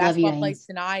 Basketball plays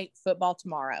tonight, football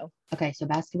tomorrow. Okay, so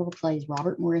basketball plays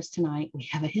Robert Morris tonight. We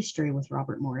have a history with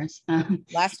Robert Morris.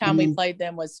 Last time we played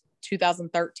them was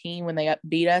 2013 when they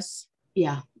beat us.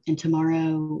 Yeah, and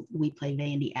tomorrow we play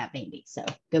Vandy at Vandy. So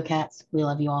go Cats. We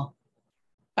love you all.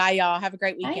 Bye, y'all. Have a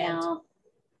great weekend. Bye, y'all.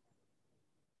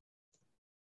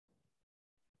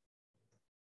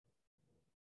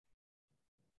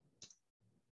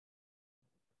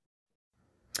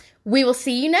 We will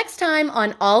see you next time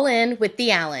on All In with the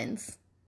Allens.